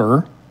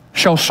older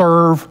shall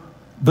serve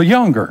the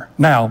younger.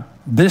 Now,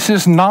 this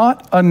is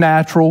not a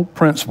natural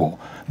principle.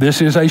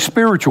 This is a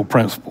spiritual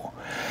principle.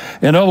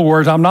 In other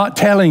words, I'm not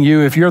telling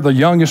you, if you're the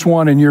youngest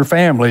one in your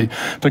family,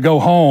 to go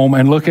home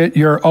and look at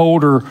your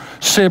older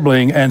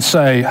sibling and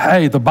say,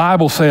 hey, the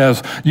Bible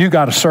says you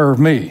got to serve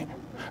me.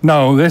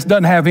 No, this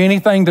doesn't have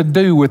anything to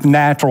do with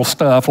natural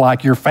stuff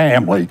like your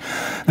family.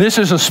 This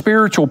is a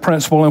spiritual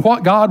principle, and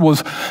what God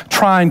was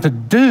trying to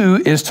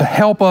do is to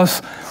help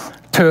us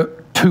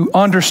to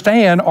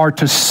understand or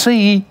to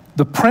see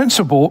the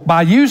principle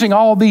by using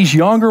all these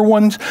younger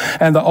ones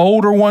and the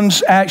older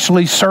ones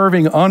actually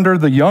serving under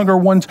the younger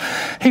ones.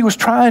 He was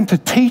trying to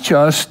teach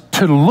us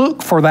to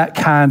look for that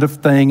kind of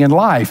thing in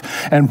life.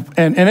 And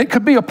it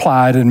could be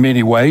applied in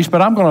many ways,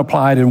 but I'm going to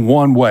apply it in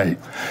one way.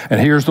 And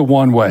here's the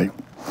one way.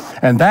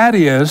 And that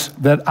is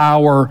that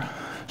our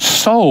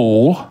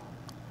soul,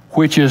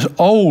 which is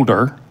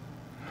older,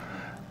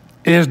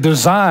 is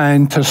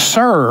designed to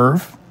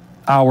serve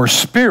our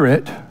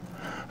spirit,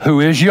 who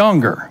is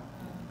younger.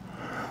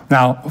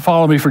 Now,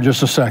 follow me for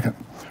just a second.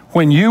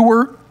 When you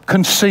were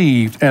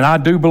conceived, and I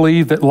do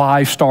believe that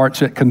life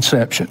starts at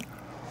conception.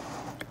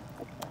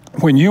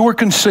 When you were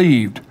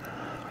conceived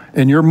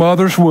in your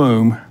mother's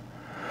womb,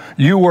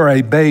 you were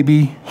a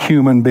baby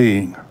human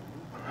being.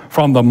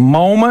 From the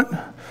moment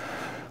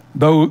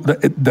though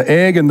the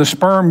egg and the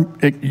sperm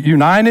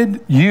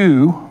united,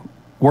 you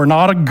were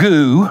not a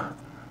goo,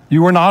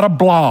 you were not a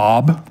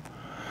blob,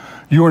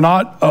 you were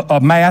not a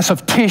mass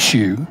of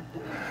tissue.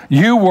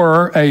 You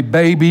were a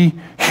baby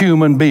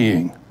human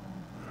being.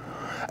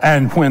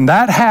 And when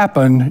that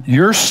happened,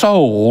 your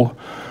soul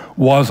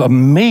was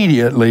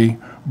immediately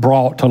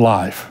brought to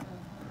life.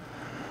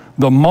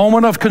 The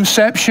moment of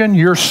conception,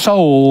 your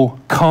soul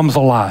comes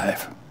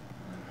alive.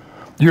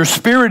 Your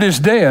spirit is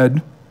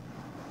dead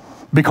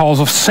because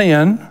of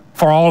sin,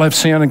 for all have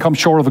sinned and come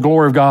short of the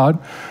glory of God.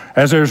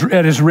 As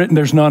it is written,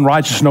 there's none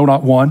righteous, no,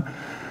 not one.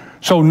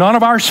 So none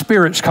of our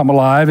spirits come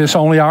alive. It's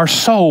only our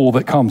soul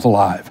that comes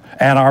alive,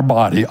 and our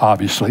body,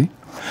 obviously.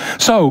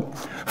 So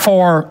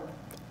for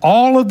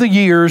all of the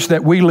years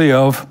that we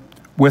live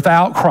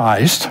without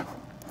Christ,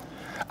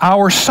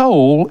 our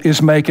soul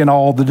is making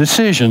all the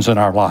decisions in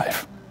our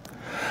life.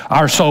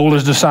 Our soul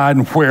is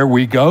deciding where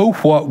we go,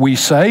 what we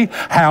say,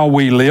 how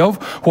we live,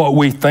 what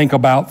we think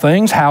about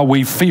things, how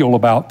we feel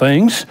about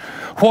things,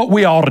 what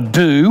we ought to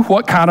do,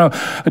 what kind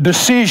of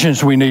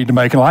decisions we need to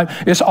make in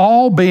life. It's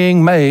all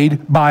being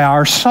made by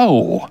our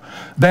soul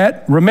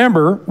that,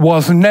 remember,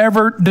 was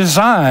never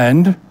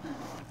designed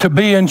to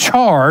be in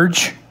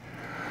charge.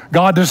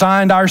 God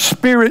designed our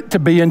spirit to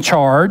be in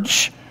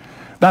charge.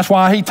 That's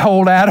why he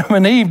told Adam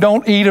and Eve,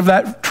 don't eat of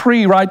that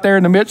tree right there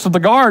in the midst of the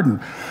garden.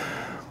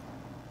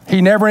 He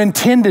never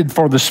intended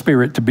for the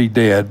spirit to be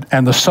dead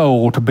and the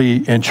soul to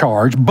be in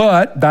charge,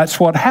 but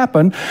that's what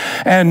happened.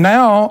 And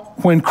now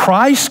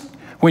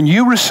when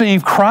you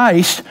receive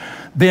Christ,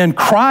 then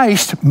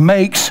Christ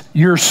makes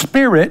your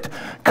spirit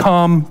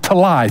come to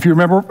life. You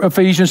remember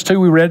Ephesians 2,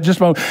 we read just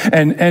a moment,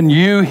 and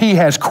he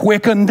has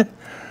quickened.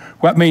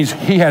 That means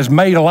he has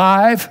made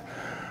alive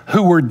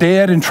who were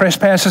dead in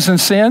trespasses and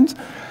sins.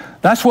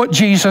 That's what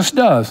Jesus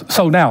does.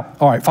 So now,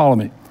 all right, follow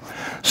me.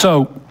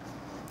 So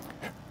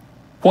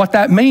what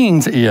that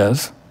means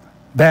is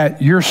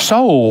that your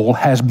soul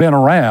has been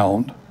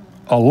around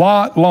a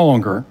lot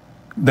longer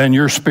than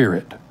your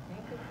spirit.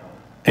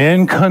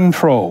 In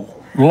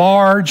control,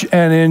 large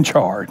and in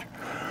charge.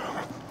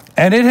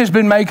 And it has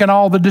been making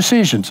all the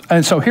decisions.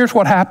 And so here's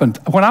what happened.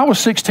 When I was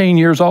 16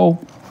 years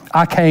old,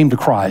 I came to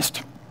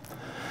Christ.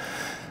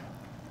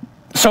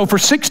 So for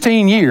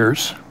 16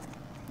 years,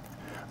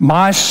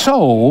 my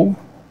soul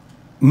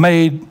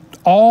made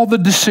all the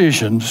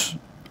decisions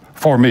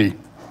for me.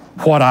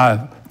 What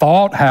I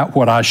thought,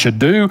 what I should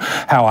do,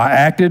 how I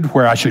acted,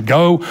 where I should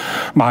go,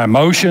 my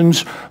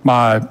emotions,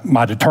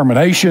 my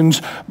determinations,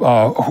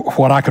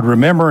 what I could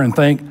remember and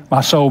think,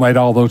 my soul made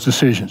all those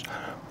decisions.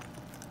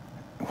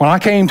 When I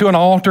came to an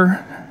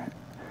altar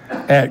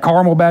at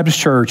Carmel Baptist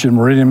Church in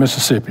Meridian,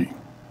 Mississippi,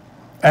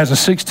 as a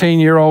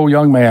 16-year-old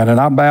young man, and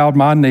I bowed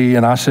my knee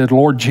and I said,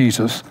 Lord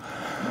Jesus,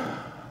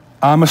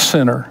 I'm a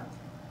sinner,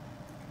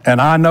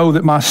 and I know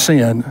that my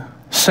sin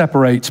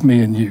separates me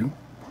and you.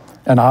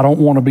 And I don't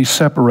want to be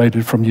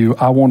separated from you.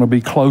 I want to be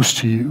close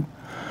to you.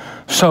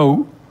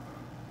 So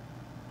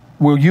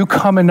will you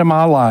come into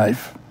my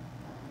life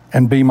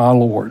and be my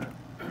Lord?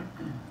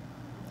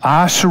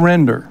 I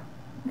surrender.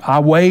 I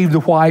wave the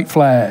white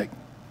flag.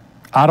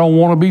 I don't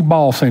want to be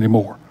boss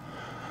anymore.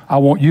 I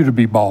want you to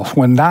be boss.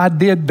 When I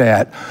did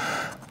that,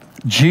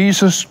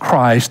 Jesus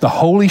Christ, the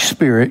Holy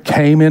Spirit,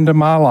 came into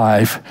my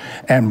life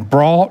and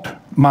brought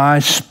my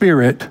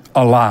spirit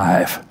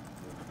alive.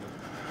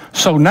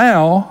 So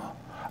now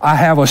I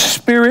have a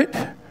spirit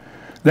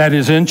that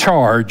is in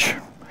charge.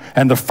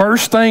 And the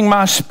first thing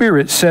my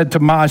spirit said to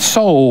my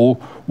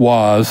soul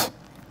was,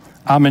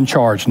 I'm in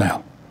charge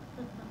now.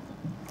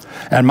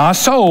 And my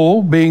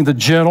soul, being the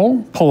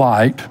gentle,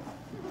 polite,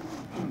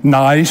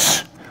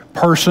 nice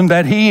person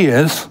that he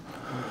is,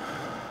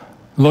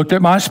 looked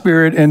at my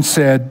spirit and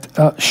said,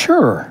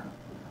 sure.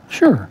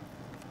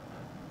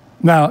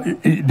 Now,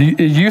 do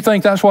you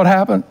think that's what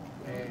happened?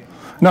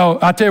 No,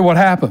 I tell you what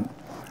happened.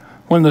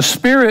 When the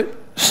spirit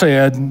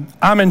said,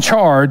 I'm in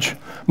charge,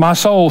 my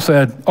soul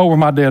said, over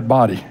my dead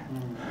body.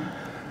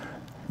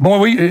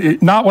 Boy,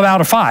 not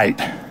without a fight.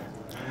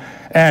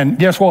 And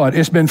guess what?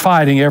 It's been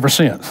fighting ever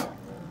since.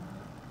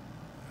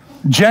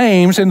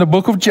 James, in the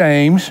book of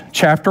James,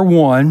 chapter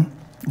 1,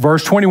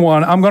 verse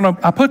 21,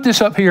 I put this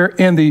up here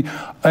in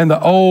the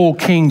old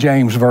King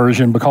James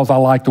Version because I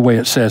like the way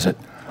it says it.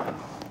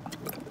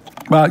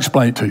 I'll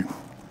explain it to you.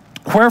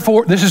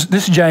 Wherefore, this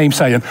is James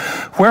saying,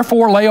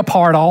 wherefore lay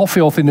apart all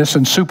filthiness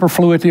and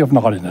superfluity of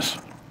naughtiness.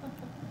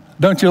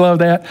 Don't you love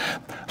that?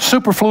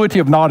 Superfluity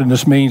of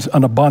naughtiness means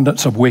an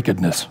abundance of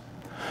wickedness.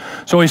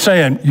 So he's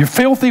saying, your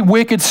filthy,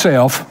 wicked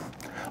self,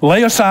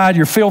 lay aside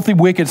your filthy,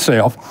 wicked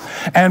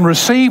self, and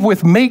receive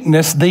with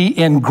meekness the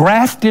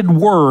engrafted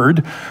word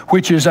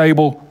which is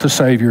able to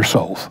save your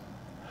souls.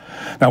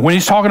 Now, when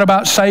he's talking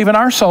about saving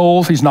our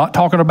souls, he's not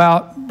talking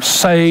about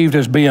saved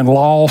as being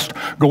lost,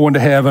 going to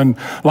heaven,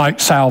 like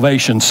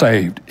salvation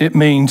saved. It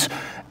means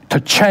to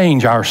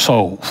change our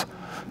souls,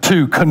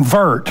 to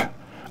convert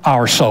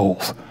our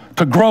souls,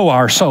 to grow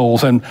our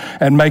souls and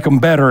make them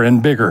better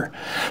and bigger.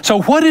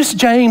 So what is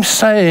James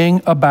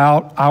saying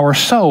about our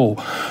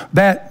soul?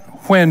 That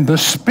when the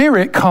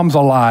Spirit comes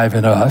alive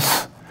in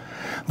us,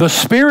 the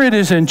Spirit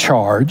is in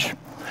charge,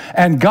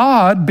 and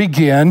God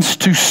begins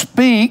to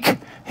speak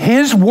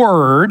His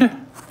word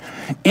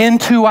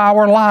into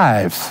our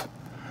lives.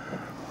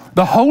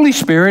 The Holy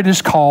Spirit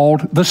is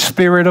called the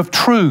Spirit of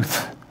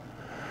truth.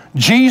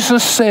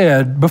 Jesus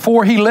said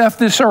before He left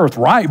this earth,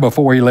 right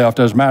before He left,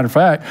 as a matter of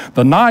fact,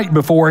 the night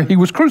before He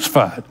was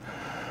crucified,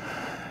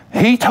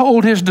 He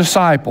told His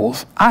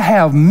disciples, I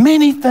have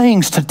many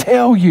things to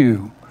tell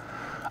you.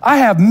 I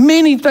have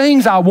many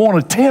things I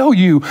want to tell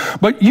you,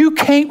 but you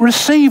can't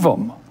receive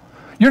them.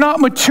 You're not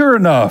mature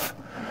enough.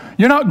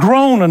 You're not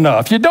grown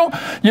enough. You don't,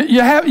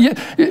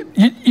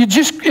 you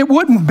just, it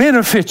wouldn't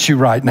benefit you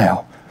right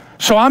now.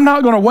 So I'm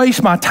not going to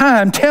waste my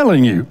time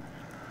telling you.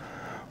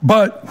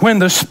 But when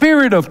the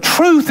Spirit of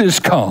truth is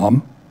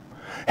come,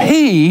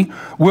 He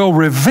will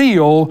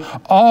reveal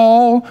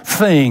all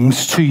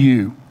things to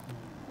you.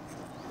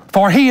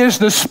 For He is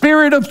the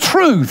Spirit of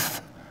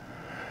truth,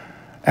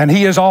 and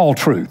He is all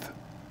truth.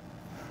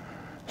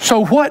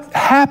 So what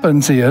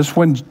happens is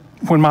when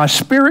my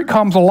spirit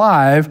comes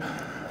alive,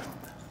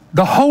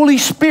 the Holy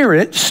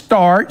Spirit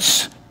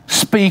starts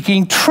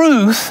speaking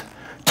truth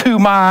to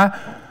my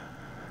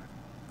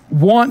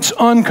once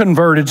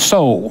unconverted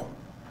soul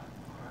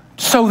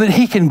so that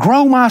He can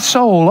grow my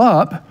soul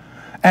up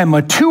and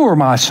mature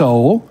my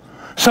soul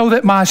so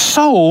that my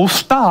soul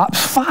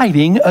stops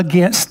fighting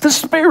against the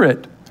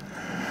Spirit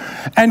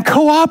and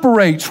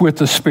cooperates with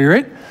the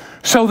Spirit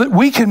so that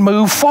we can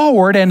move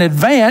forward and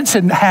advance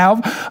and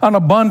have an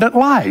abundant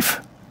life.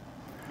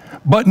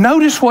 But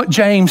notice what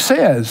James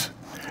says.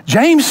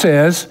 James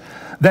says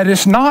that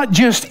it's not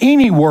just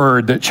any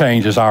word that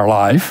changes our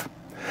life.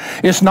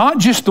 It's not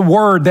just the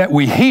word that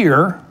we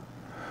hear.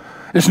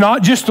 It's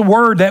not just the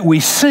word that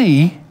we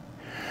see.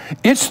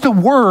 It's the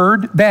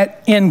word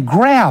that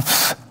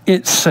engrafts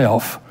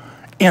itself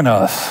in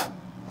us,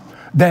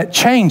 that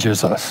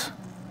changes us.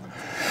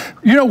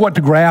 You know what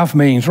the graft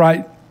means,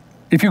 right?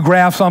 If you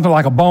graft something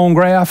like a bone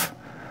graft,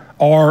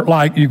 or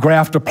like you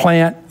graft a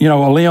plant,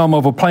 a limb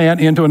of a plant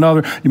into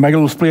another, you make a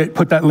little split,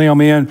 put that limb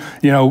in,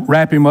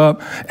 wrap him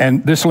up,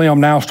 and this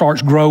limb now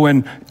starts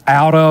growing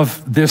out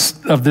of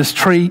this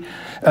tree.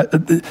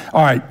 All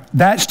right,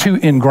 that's to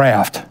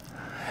engraft.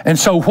 And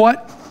so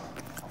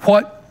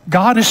what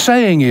God is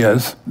saying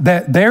is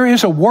that there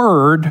is a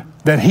word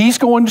that He's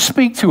going to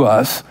speak to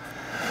us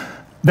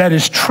that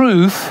is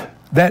truth,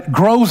 that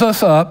grows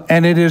us up,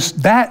 and it is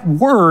that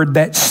word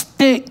that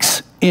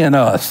sticks in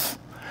us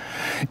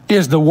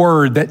is the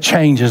word that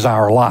changes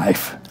our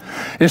life.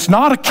 It's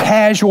not a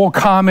casual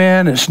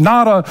comment. It's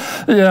not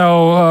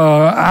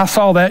I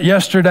saw that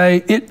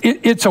yesterday.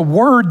 It's a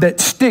word that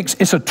sticks.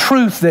 It's a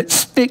truth that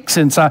sticks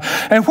inside.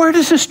 And where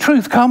does this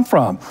truth come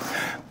from?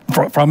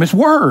 From His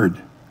word.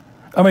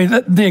 I mean,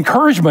 the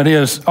encouragement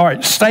is, all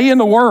right, stay in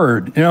the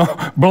word.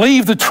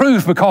 Believe the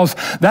truth because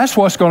that's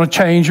what's going to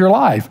change your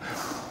life.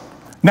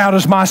 Now,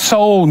 does my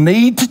soul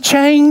need to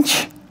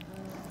change?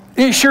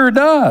 It sure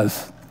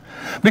does.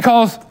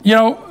 Because,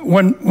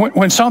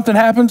 when something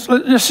happens,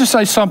 let's just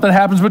say something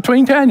happens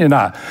between Tanya and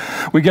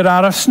I. We get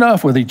out of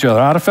snuff with each other,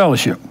 out of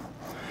fellowship.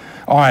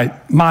 All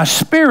right, my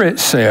spirit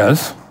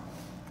says,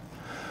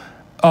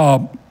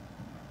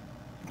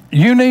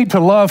 you need to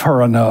love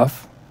her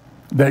enough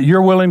that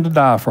you're willing to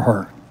die for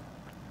her.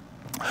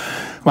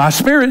 My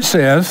spirit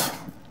says,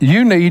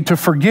 you need to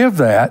forgive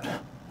that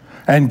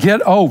and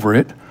get over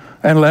it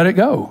and let it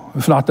go.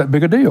 It's not that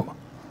big a deal.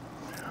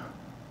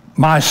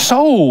 My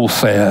soul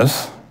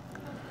says,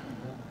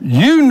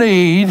 you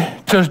need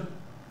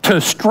to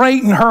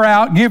straighten her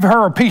out, give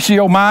her a piece of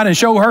your mind, and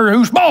show her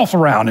who's boss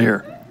around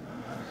here.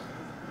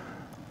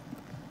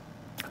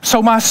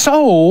 So my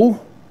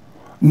soul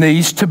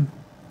needs to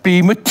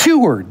be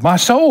matured. My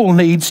soul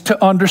needs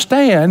to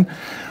understand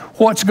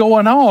what's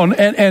going on.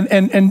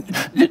 And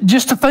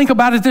just to think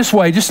about it this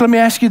way, just let me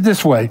ask you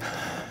this way.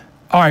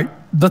 All right,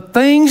 the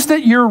things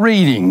that you're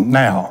reading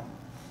now,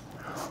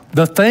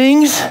 the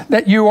things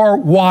that you are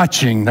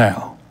watching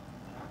now,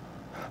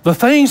 the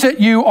things that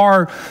you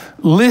are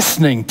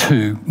listening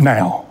to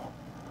now,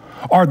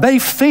 are they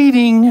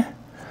feeding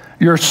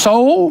your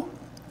soul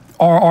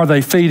or are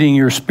they feeding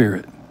your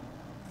spirit?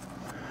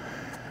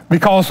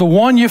 Because the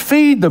one you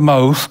feed the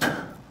most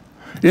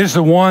is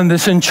the one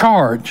that's in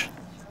charge.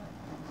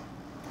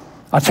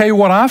 I tell you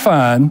what I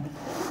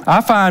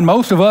find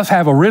most of us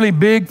have a really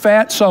big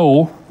fat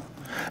soul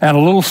and a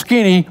little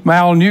skinny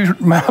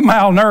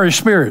malnourished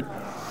spirit.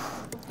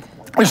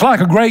 It's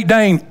like a Great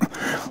Dane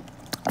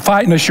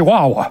fighting a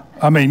Chihuahua.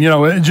 I mean,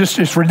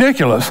 it's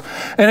ridiculous.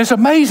 And it's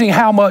amazing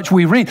how much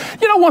we read.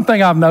 One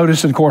thing I've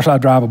noticed, and of course I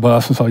drive a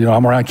bus, and so,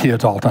 I'm around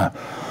kids all the time,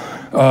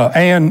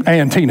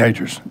 and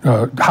teenagers,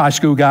 high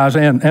school guys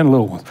and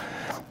little ones.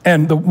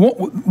 And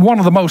one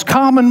of the most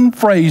common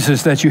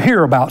phrases that you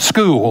hear about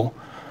school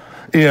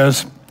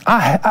is,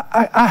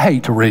 I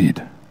hate to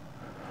read.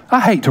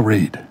 I hate to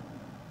read.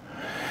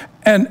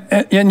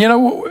 And you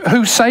know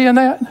who's saying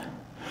that?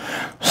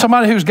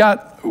 Somebody who's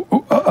got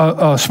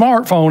a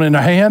smartphone in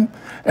their hand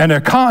and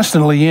they're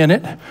constantly in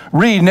it,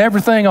 reading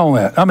everything on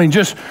that.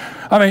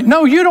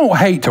 No, you don't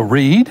hate to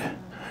read.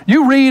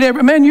 You read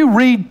you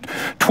read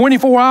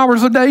 24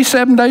 hours a day,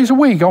 7 days a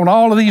week on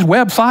all of these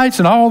websites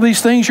and all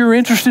these things you're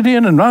interested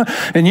in,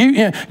 and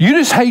you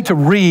just hate to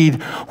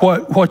read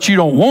what you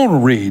don't want to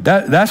read.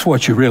 That's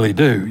what you really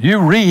do.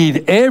 You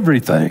read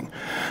everything.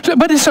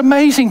 But it's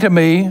amazing to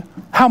me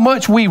how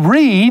much we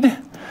read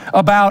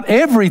about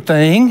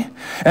everything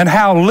and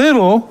how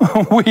little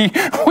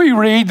we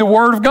read the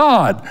Word of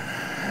God.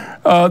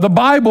 The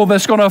Bible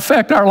that's going to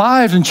affect our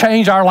lives and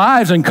change our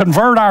lives and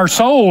convert our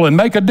soul and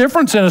make a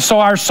difference in us, so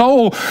our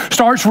soul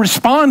starts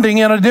responding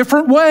in a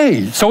different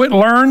way. So it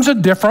learns a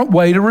different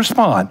way to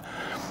respond.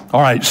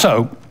 All right,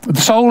 so the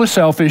soul is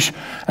selfish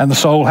and the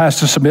soul has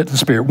to submit to the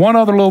Spirit. One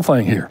other little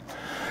thing here,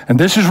 and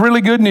this is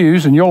really good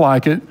news and you'll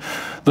like it.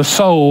 The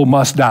soul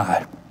must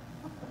die.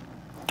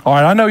 All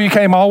right, I know you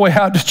came all the way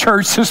out to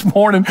church this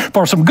morning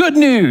for some good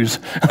news.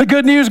 The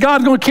good news,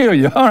 God's going to kill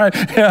you. All right,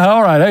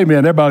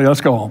 amen. Everybody,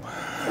 let's go home.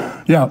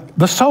 Yeah,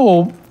 the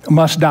soul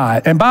must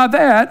die. And by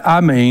that,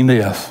 I mean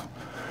this.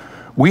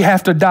 We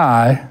have to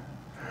die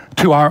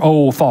to our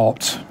old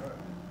thoughts.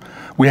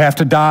 We have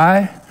to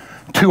die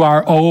to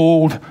our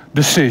old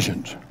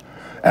decisions.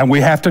 And we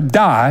have to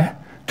die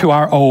to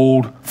our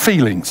old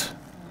feelings.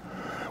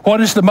 What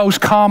is the most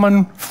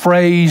common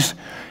phrase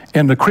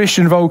in the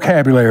Christian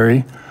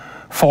vocabulary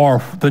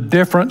for the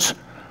difference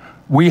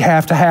we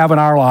have to have in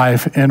our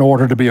life in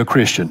order to be a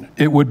Christian?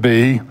 It would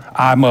be,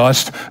 I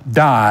must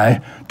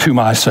die to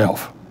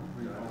myself.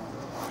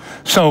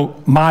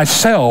 So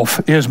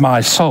myself is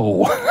my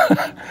soul.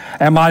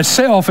 And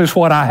myself is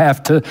what I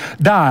have to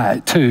die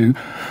to,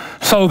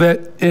 so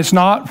that it's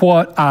not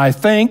what I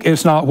think,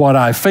 it's not what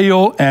I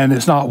feel, and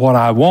it's not what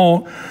I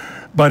want,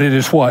 but it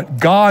is what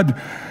God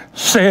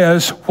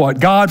says, what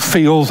God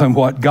feels, and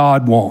what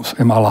God wants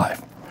in my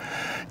life.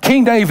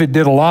 King David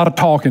did a lot of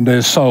talking to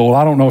his soul.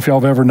 I don't know if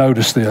y'all have ever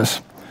noticed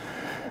this,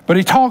 but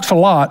he talks a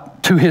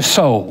lot to his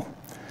soul.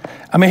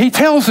 He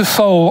tells his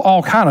soul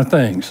all kind of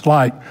things,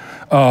 like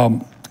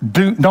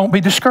don't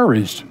be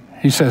discouraged,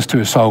 he says to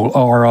his soul,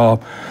 or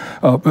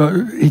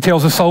he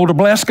tells his soul to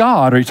bless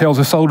God, or he tells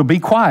his soul to be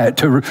quiet,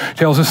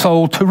 tells his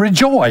soul to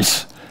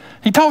rejoice.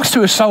 He talks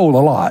to his soul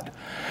a lot.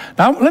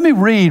 Now, let me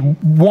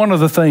read one of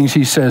the things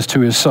he says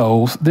to his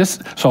soul. This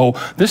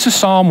is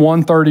Psalm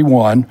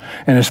 131,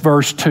 and it's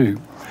verse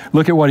 2.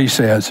 Look at what he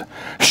says.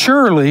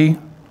 Surely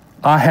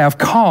I have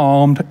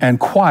calmed and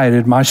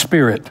quieted my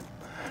spirit.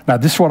 Now,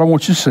 this is what I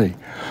want you to see.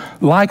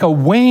 Like a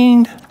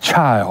weaned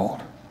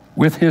child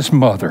with his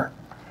mother,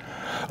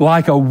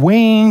 like a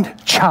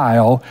weaned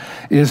child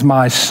is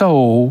my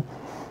soul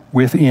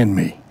within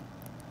me.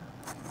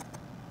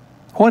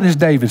 What is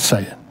David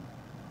saying?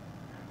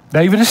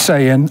 David is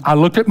saying, I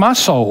looked at my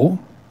soul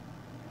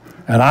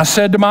and I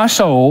said to my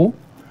soul,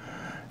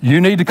 you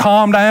need to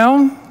calm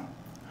down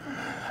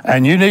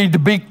and you need to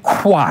be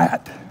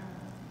quiet.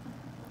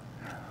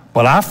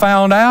 But I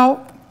found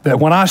out that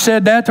when I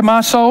said that to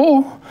my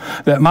soul,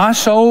 that my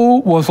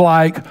soul was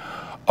like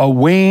a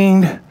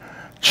weaned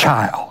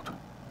child.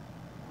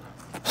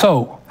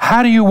 So,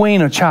 how do you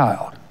wean a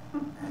child?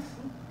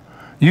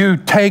 You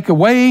take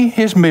away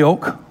his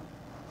milk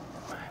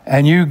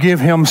and you give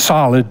him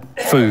solid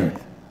food.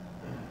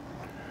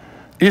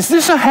 Is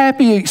this a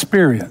happy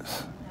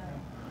experience?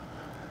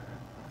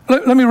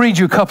 Let me read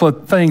you a couple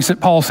of things that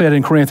Paul said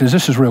in Corinthians.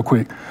 This is real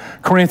quick.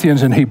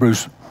 Corinthians and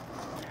Hebrews.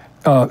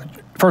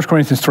 1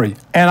 Corinthians 3.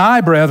 And I,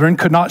 brethren,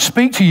 could not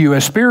speak to you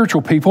as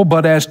spiritual people,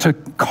 but as to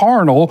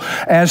carnal,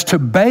 as to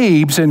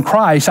babes in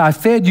Christ. I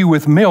fed you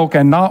with milk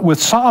and not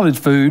with solid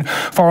food,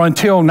 for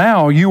until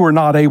now you were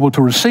not able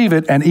to receive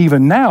it, and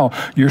even now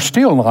you're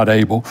still not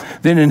able.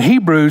 Then in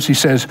Hebrews he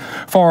says,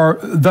 for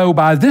though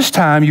by this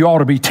time you ought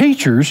to be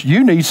teachers,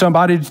 you need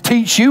somebody to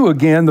teach you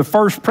again the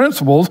first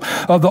principles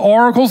of the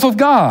oracles of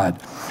God.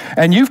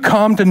 And you've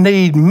come to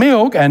need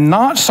milk and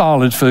not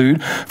solid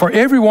food, for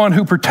everyone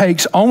who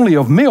partakes only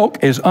of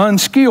milk is is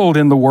unskilled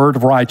in the word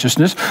of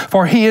righteousness,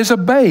 for he is a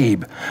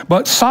babe.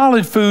 But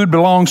solid food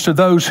belongs to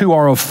those who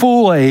are of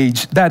full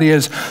age, that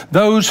is,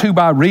 those who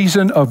by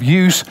reason of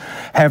use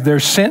have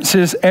their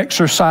senses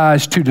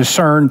exercised to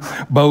discern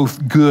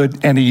both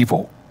good and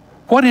evil.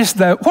 What is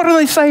that? What are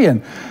they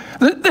saying?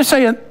 They're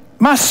saying,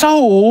 my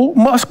soul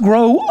must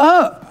grow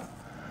up.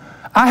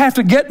 I have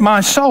to get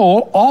my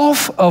soul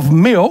off of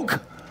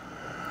milk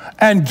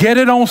and get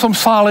it on some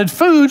solid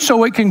food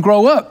so it can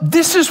grow up.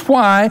 This is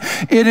why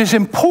it is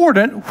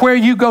important where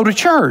you go to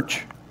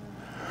church.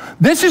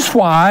 This is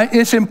why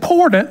it's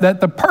important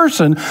that the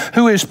person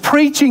who is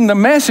preaching the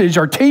message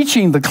or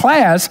teaching the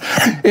class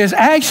is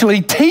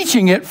actually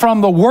teaching it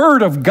from the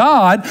Word of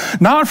God,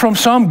 not from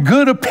some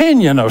good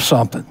opinion of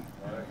something.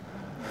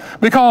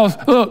 Because,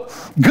 look,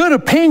 good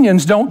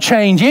opinions don't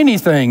change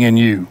anything in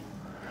you.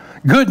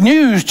 Good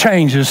news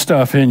changes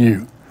stuff in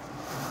you.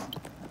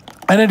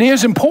 And it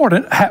is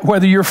important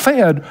whether you're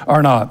fed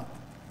or not.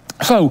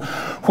 So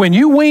when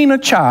you wean a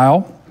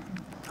child,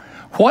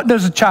 what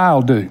does a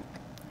child do?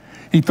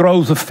 He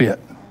throws a fit,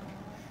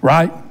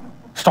 right?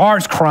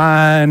 Starts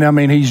crying. I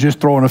mean, he's just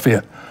throwing a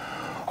fit.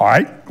 All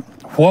right.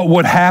 What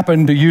would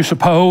happen, do you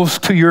suppose,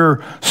 to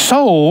your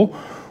soul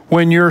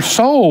when your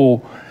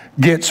soul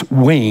gets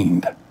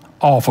weaned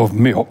off of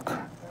milk?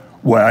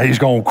 Well, he's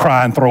going to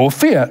cry and throw a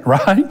fit,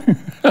 right?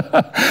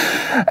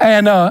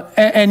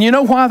 and you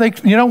know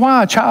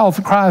why a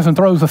child cries and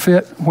throws a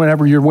fit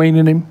whenever you're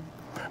weaning him?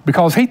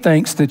 Because he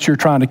thinks that you're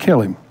trying to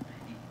kill him.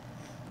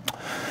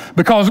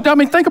 Because, I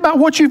mean, think about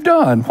what you've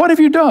done. What have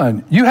you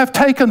done? You have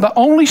taken the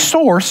only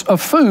source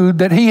of food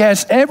that he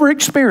has ever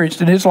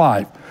experienced in his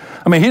life.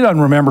 I mean, he doesn't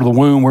remember the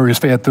womb where he was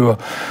fed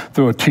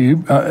through a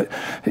tube.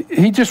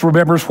 He just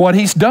remembers what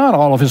he's done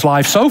all of his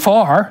life so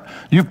far.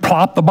 You've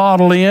plopped the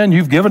bottle in,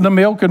 you've given the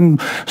milk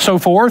and so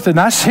forth, and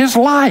that's his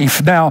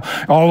life. Now,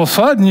 all of a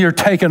sudden, you're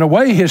taking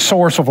away his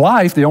source of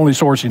life, the only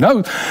source he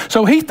knows.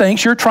 So he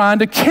thinks you're trying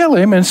to kill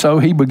him, and so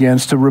he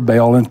begins to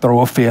rebel and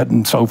throw a fit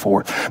and so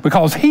forth.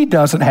 Because he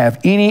doesn't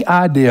have any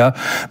idea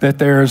that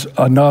there's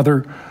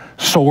another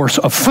source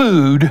of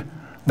food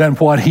than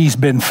what he's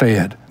been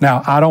fed.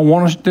 Now, I don't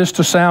want this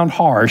to sound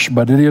harsh,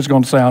 but it is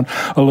going to sound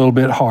a little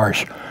bit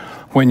harsh.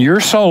 When your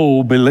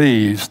soul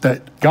believes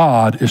that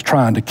God is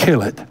trying to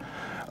kill it,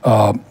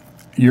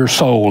 your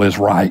soul is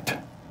right.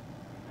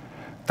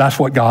 That's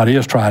what God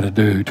is trying to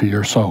do to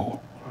your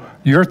soul.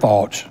 Your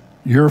thoughts,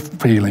 your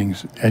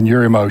feelings, and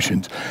your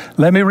emotions.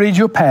 Let me read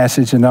you a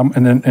passage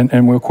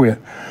and we'll quit.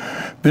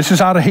 This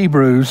is out of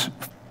Hebrews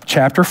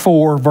chapter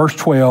 4, verse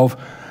 12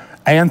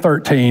 and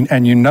 13,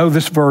 and you know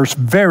this verse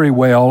very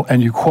well,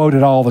 and you quote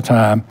it all the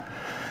time,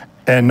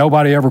 and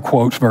nobody ever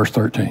quotes verse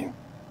 13.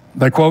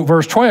 They quote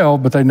verse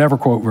 12, but they never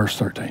quote verse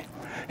 13.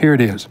 Here it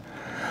is.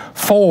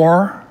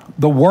 For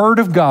the word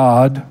of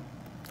God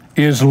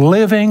is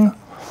living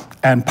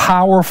and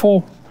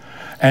powerful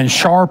and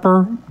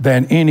sharper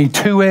than any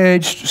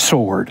two-edged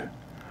sword,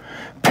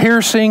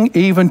 piercing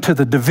even to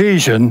the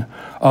division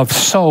of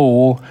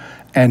soul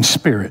and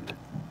spirit.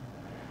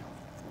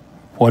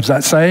 What's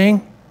that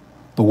saying?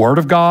 The Word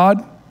of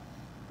God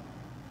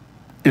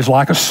is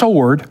like a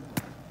sword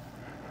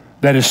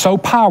that is so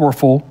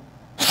powerful,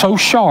 so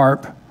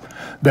sharp,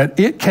 that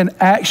it can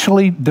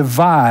actually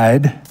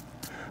divide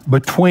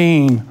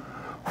between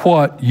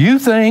what you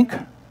think,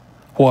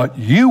 what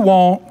you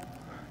want,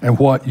 and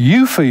what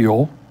you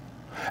feel,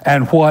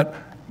 and what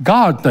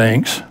God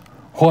thinks,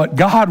 what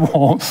God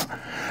wants,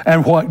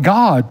 and what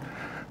God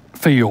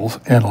feels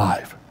in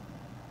life.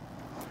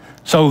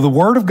 So the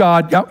Word of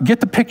God,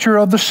 get the picture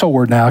of the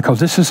sword now, because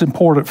this is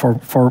important for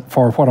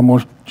what I'm going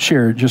to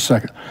share in just a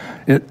second.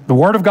 The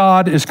Word of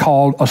God is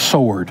called a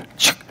sword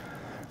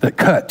that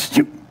cuts.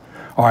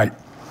 All right.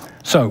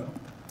 So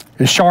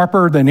it's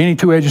sharper than any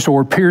two-edged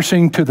sword,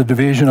 piercing to the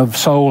division of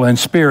soul and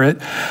spirit,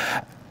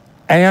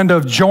 and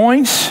of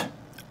joints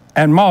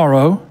and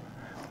marrow,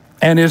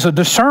 and is a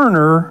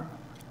discerner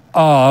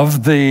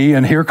of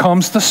and here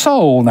comes the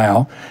soul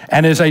now,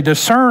 and is a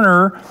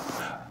discerner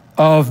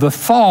of the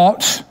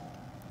thoughts,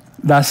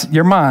 that's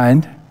your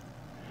mind,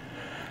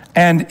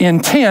 and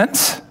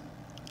intents,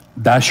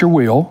 that's your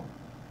will,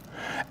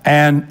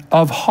 and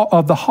of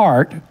the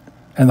heart,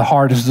 and the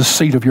heart is the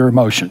seat of your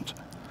emotions.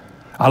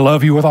 I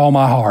love you with all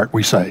my heart,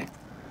 we say.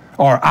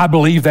 Or I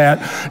believe that,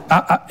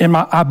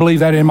 I believe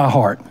that in my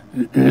heart.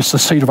 It's the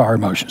seat of our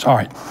emotions. All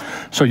right,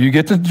 so you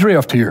get the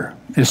drift here.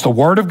 It's the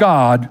Word of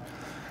God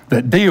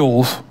that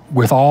deals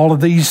with all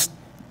of these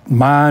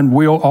mind,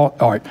 will, all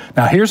right.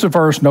 Now here's a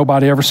verse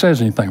nobody ever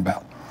says anything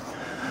about.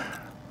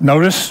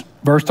 Notice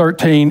verse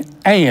 13,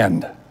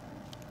 and.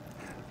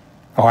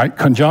 All right,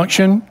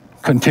 conjunction,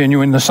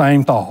 continuing the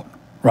same thought,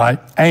 right?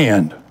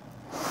 And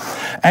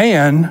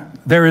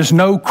there is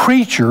no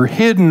creature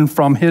hidden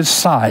from his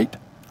sight,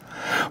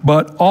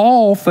 but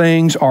all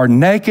things are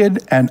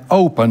naked and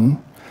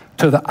open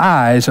to the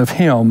eyes of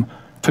him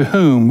to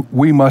whom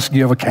we must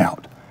give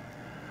account.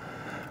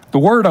 The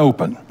word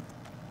open.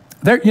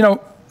 There,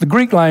 the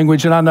Greek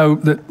language, and I know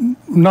that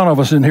none of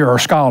us in here are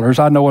scholars.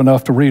 I know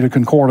enough to read a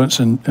concordance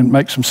and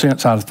make some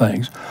sense out of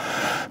things.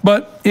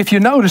 But if you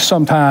notice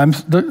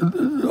sometimes,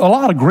 a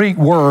lot of Greek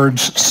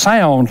words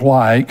sound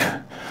like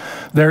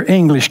their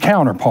English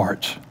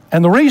counterparts.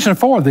 And the reason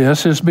for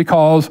this is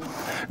because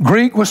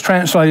Greek was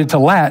translated to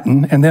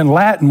Latin, and then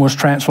Latin was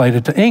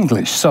translated to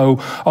English. So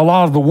a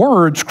lot of the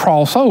words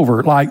cross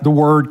over, like the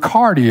word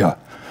cardia.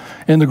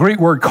 And the Greek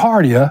word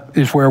cardia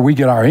is where we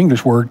get our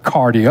English word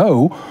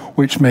cardio,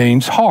 which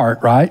means heart,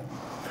 right?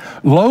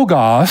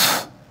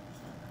 Logos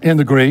in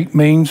the Greek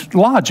means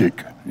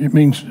logic. It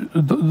means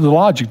the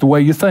logic, the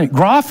way you think.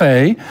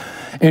 Graphe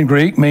in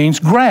Greek means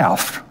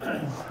graft.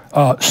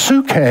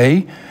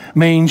 Psyche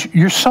means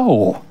your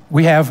soul.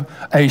 We have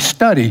a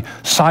study,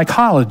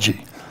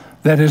 psychology,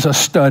 that is a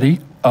study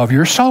of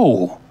your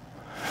soul.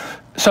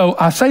 So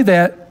I say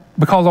that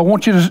because I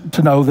want you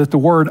to know that the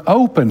word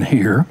open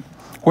here,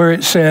 where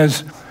it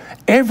says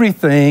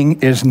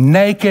everything is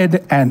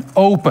naked and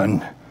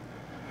open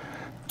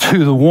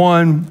to the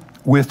one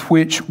with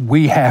which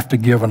we have to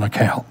give an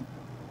account.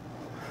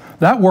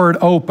 That word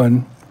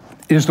open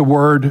is the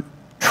word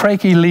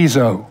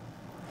trachelizo.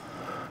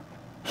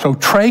 So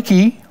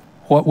trache,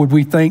 what would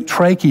we think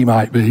trache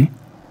might be?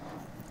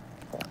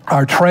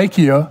 Our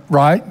trachea,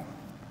 right?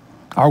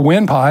 Our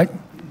windpipe.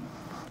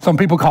 Some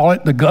people call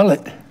it the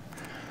gullet.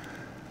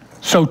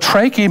 So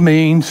trache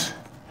means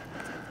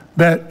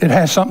that it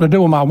has something to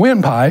do with my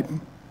windpipe.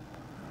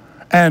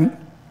 And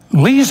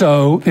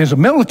lizo is a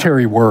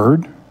military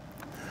word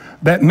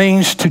that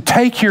means to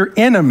take your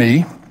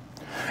enemy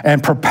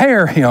and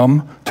prepare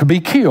him to be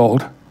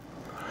killed.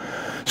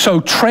 So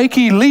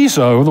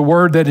trachelizo, the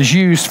word that is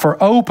used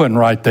for open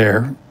right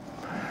there,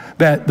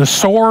 that the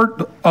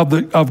sword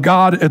of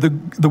God,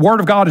 the word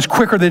of God is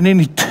quicker than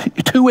any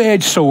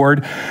two-edged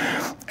sword,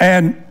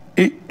 and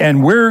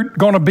we're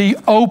going to be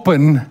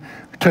open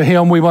to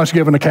him we must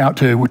give an account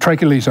to, with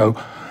trachelizo.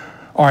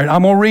 All right,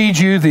 I'm going to read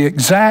you the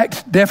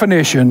exact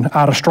definition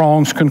out of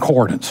Strong's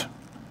Concordance.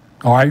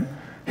 All right,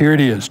 here it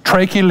is.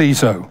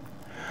 Trachelizo,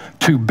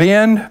 to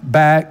bend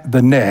back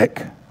the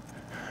neck,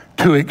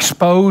 to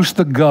expose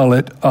the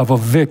gullet of a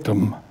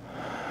victim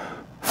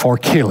for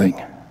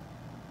killing.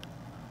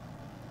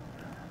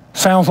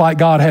 Sounds like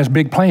God has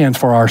big plans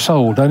for our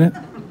soul, doesn't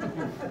it?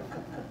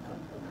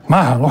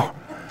 My Lord.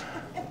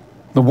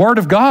 The Word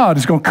of God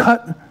is going to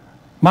cut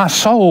my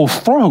soul's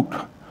throat.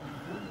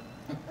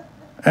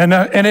 And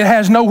it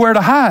has nowhere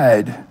to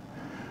hide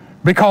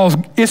because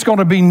it's going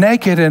to be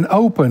naked and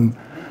open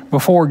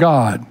before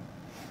God.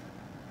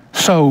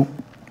 So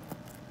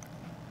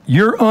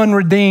your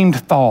unredeemed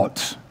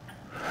thoughts,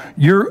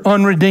 your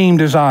unredeemed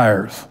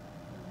desires,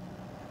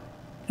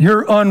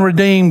 your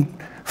unredeemed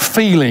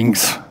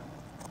feelings,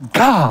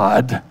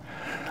 God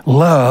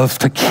loves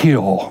to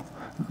kill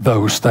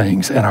those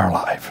things in our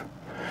life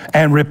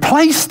and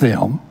replace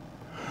them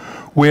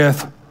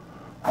with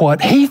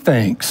what He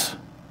thinks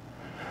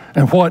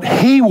and what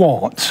He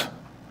wants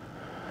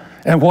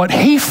and what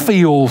He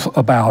feels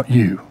about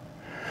you.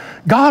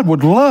 God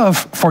would love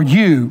for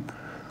you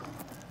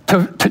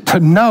to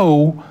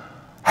know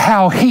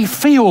how He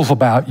feels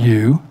about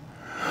you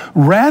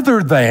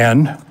rather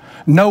than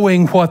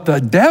knowing what the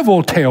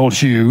devil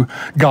tells you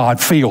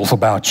God feels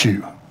about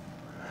you.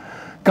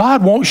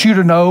 God wants you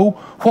to know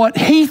what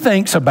He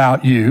thinks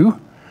about you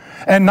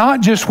and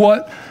not just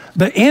what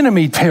the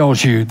enemy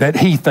tells you that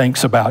he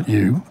thinks about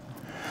you.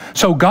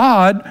 So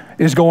God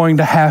is going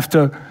to have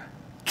to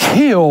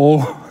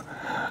kill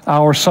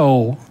our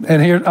soul.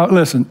 And here,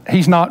 listen,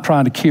 He's not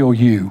trying to kill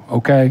you,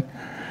 okay?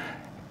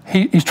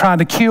 He's trying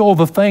to kill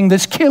the thing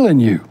that's killing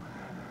you,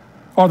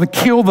 or to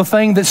kill the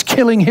thing that's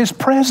killing His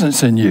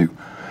presence in you,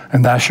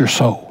 and that's your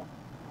soul.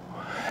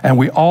 And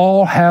we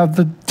all have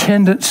the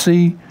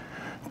tendency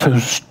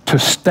to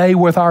stay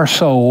with our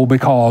soul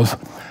because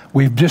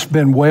we've just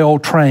been well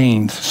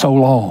trained so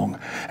long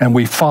and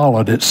we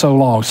followed it so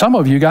long. Some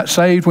of you got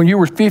saved when you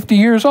were 50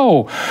 years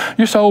old.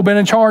 Your soul been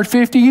in charge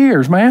 50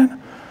 years, man.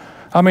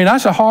 I mean,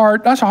 that's a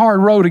hard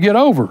road to get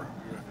over.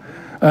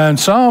 And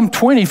some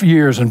 20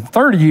 years and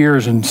 30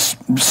 years and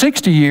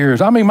 60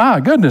 years. I mean, my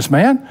goodness,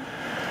 man.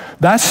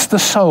 That's the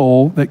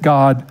soul that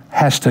God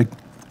has to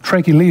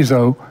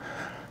trachelizo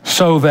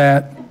so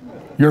that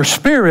your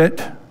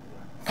spirit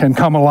can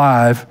come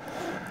alive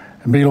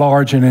and be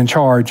large and in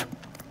charge.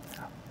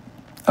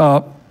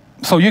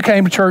 So you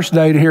came to church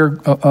today to hear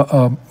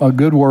a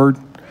good word,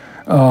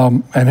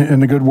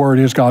 and the good word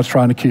is God's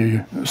trying to kill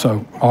you.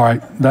 So, all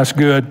right, that's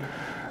good.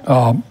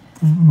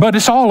 But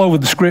it's all over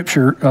the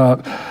Scripture.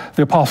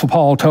 The Apostle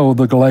Paul told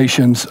the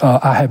Galatians,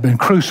 I have been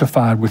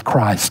crucified with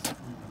Christ.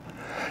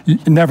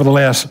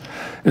 Nevertheless,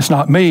 it's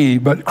not me,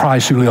 but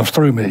Christ who lives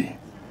through me.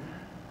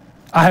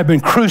 I have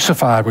been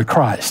crucified with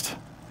Christ.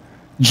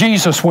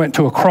 Jesus went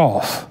to a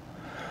cross.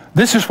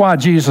 This is why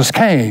Jesus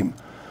came,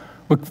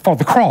 for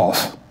the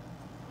cross.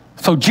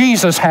 So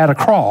Jesus had a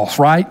cross,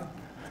 right?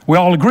 We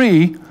all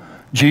agree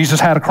Jesus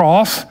had a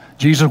cross.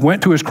 Jesus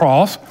went to His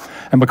cross.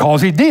 And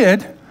because He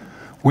did,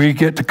 we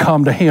get to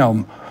come to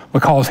Him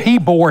because He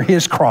bore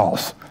His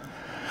cross.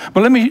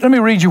 But let me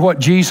read you what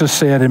Jesus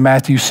said in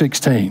Matthew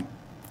 16,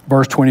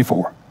 verse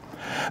 24.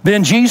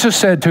 Then Jesus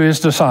said to his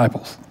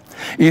disciples,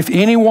 if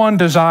anyone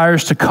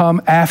desires to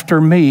come after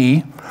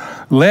me,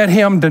 let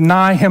him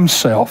deny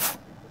himself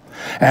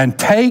and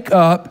take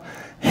up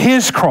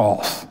his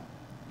cross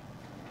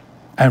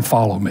and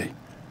follow me.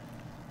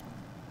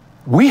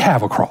 We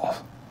have a cross.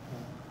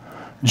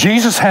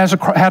 Jesus had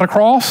a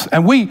cross,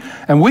 and we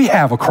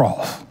have a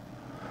cross.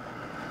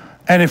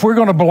 And if we're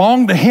going to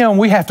belong to him,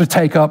 we have to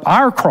take up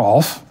our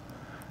cross,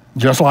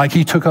 just like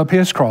he took up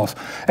his cross.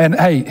 And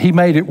hey, he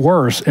made it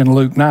worse in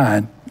Luke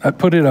 9.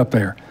 Put it up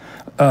there.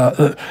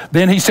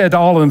 Then he said to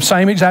all of them,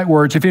 same exact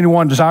words, if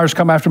anyone desires to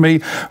come after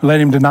me,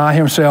 let him deny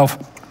himself,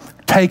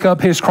 take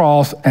up his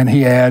cross, and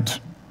he adds,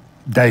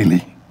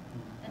 daily,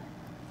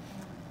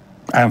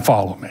 and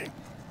follow me.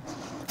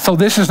 So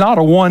this is not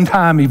a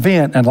one-time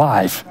event in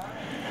life.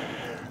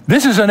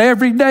 This is an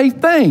everyday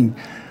thing.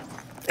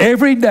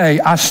 Every day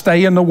I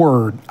stay in the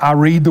Word. I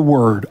read the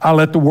Word. I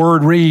let the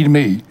Word read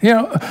me. You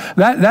know,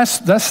 that's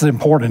the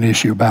important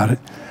issue about it.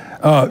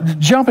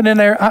 Jumping in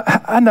there,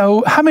 I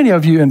know, how many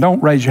of you, and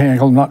don't raise your hand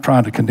because I'm not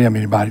trying to condemn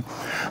anybody,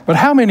 but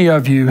how many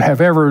of you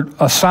have ever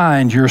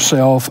assigned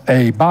yourself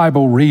a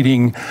Bible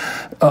reading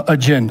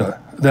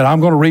agenda? That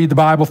I'm going to read the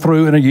Bible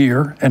through in a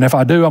year, and if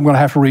I do, I'm going to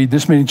have to read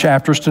this many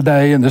chapters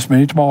today and this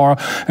many tomorrow,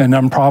 and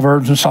then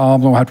Proverbs and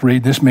Psalms, I'm going to have to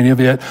read this many of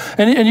it.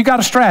 And you got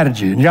a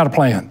strategy, and you got a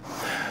plan.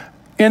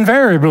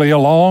 Invariably,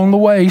 along the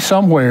way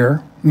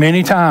somewhere,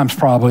 many times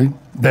probably,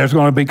 there's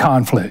going to be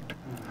conflict.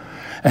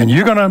 And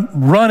you're going to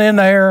run in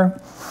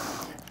there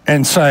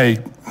and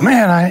say,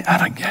 man, I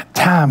don't get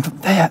time for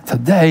that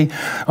today.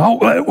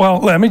 Oh, well,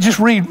 let me just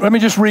read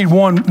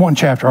one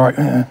chapter.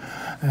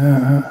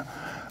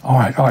 All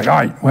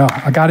right. Well,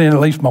 I got in at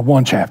least my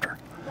one chapter.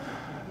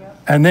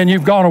 And then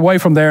you've gone away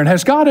from there. And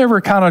has God ever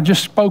kind of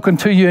just spoken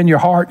to you in your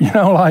heart? You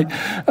know, like,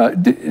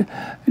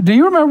 do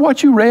you remember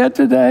what you read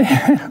today?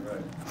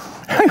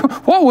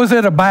 What was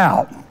it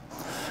about?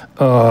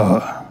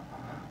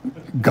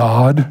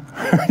 God.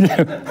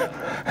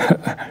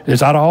 Is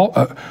that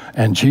all?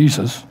 And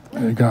Jesus.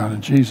 God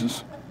and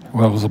Jesus.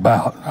 Well, it was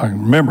about. I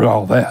remember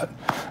all that.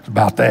 It's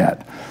about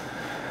that.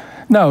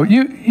 No,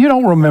 you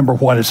don't remember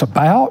what it's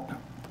about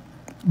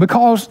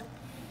because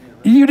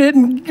you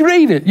didn't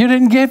read it. You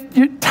didn't get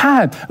your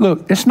time.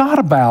 Look, it's not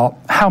about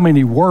how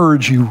many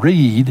words you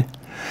read.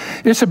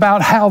 It's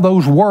about how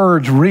those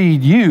words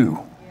read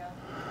you.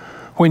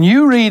 When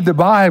you read the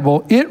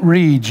Bible, it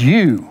reads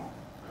you.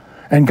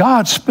 And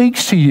God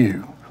speaks to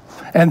you.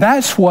 And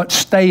that's what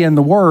stay in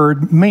the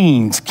Word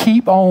means.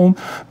 Keep on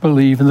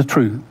believing the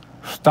truth.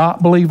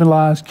 Stop believing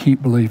lies.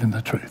 Keep believing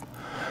the truth.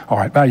 All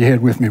right, bow your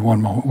head with me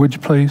one moment, would you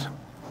please?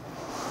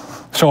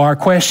 So our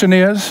question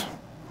is,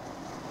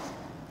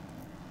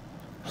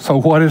 so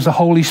what is the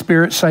Holy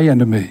Spirit saying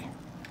to me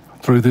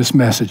through this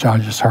message I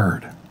just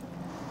heard?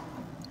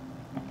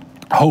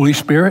 Holy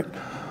Spirit,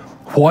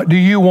 what do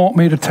you want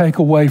me to take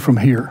away from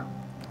here?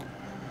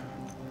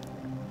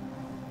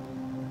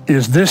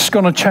 Is this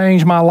going to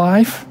change my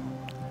life?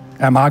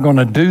 Am I going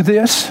to do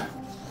this?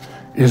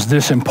 Is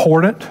this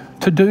important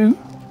to do?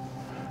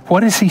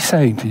 What is he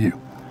saying to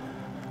you?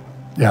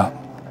 Yeah.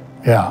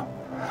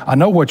 I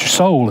know what your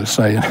soul is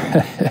saying.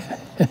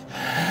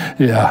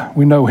 Yeah,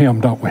 we know him,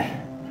 don't we?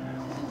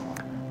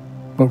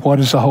 But what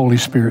is the Holy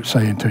Spirit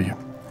saying to you?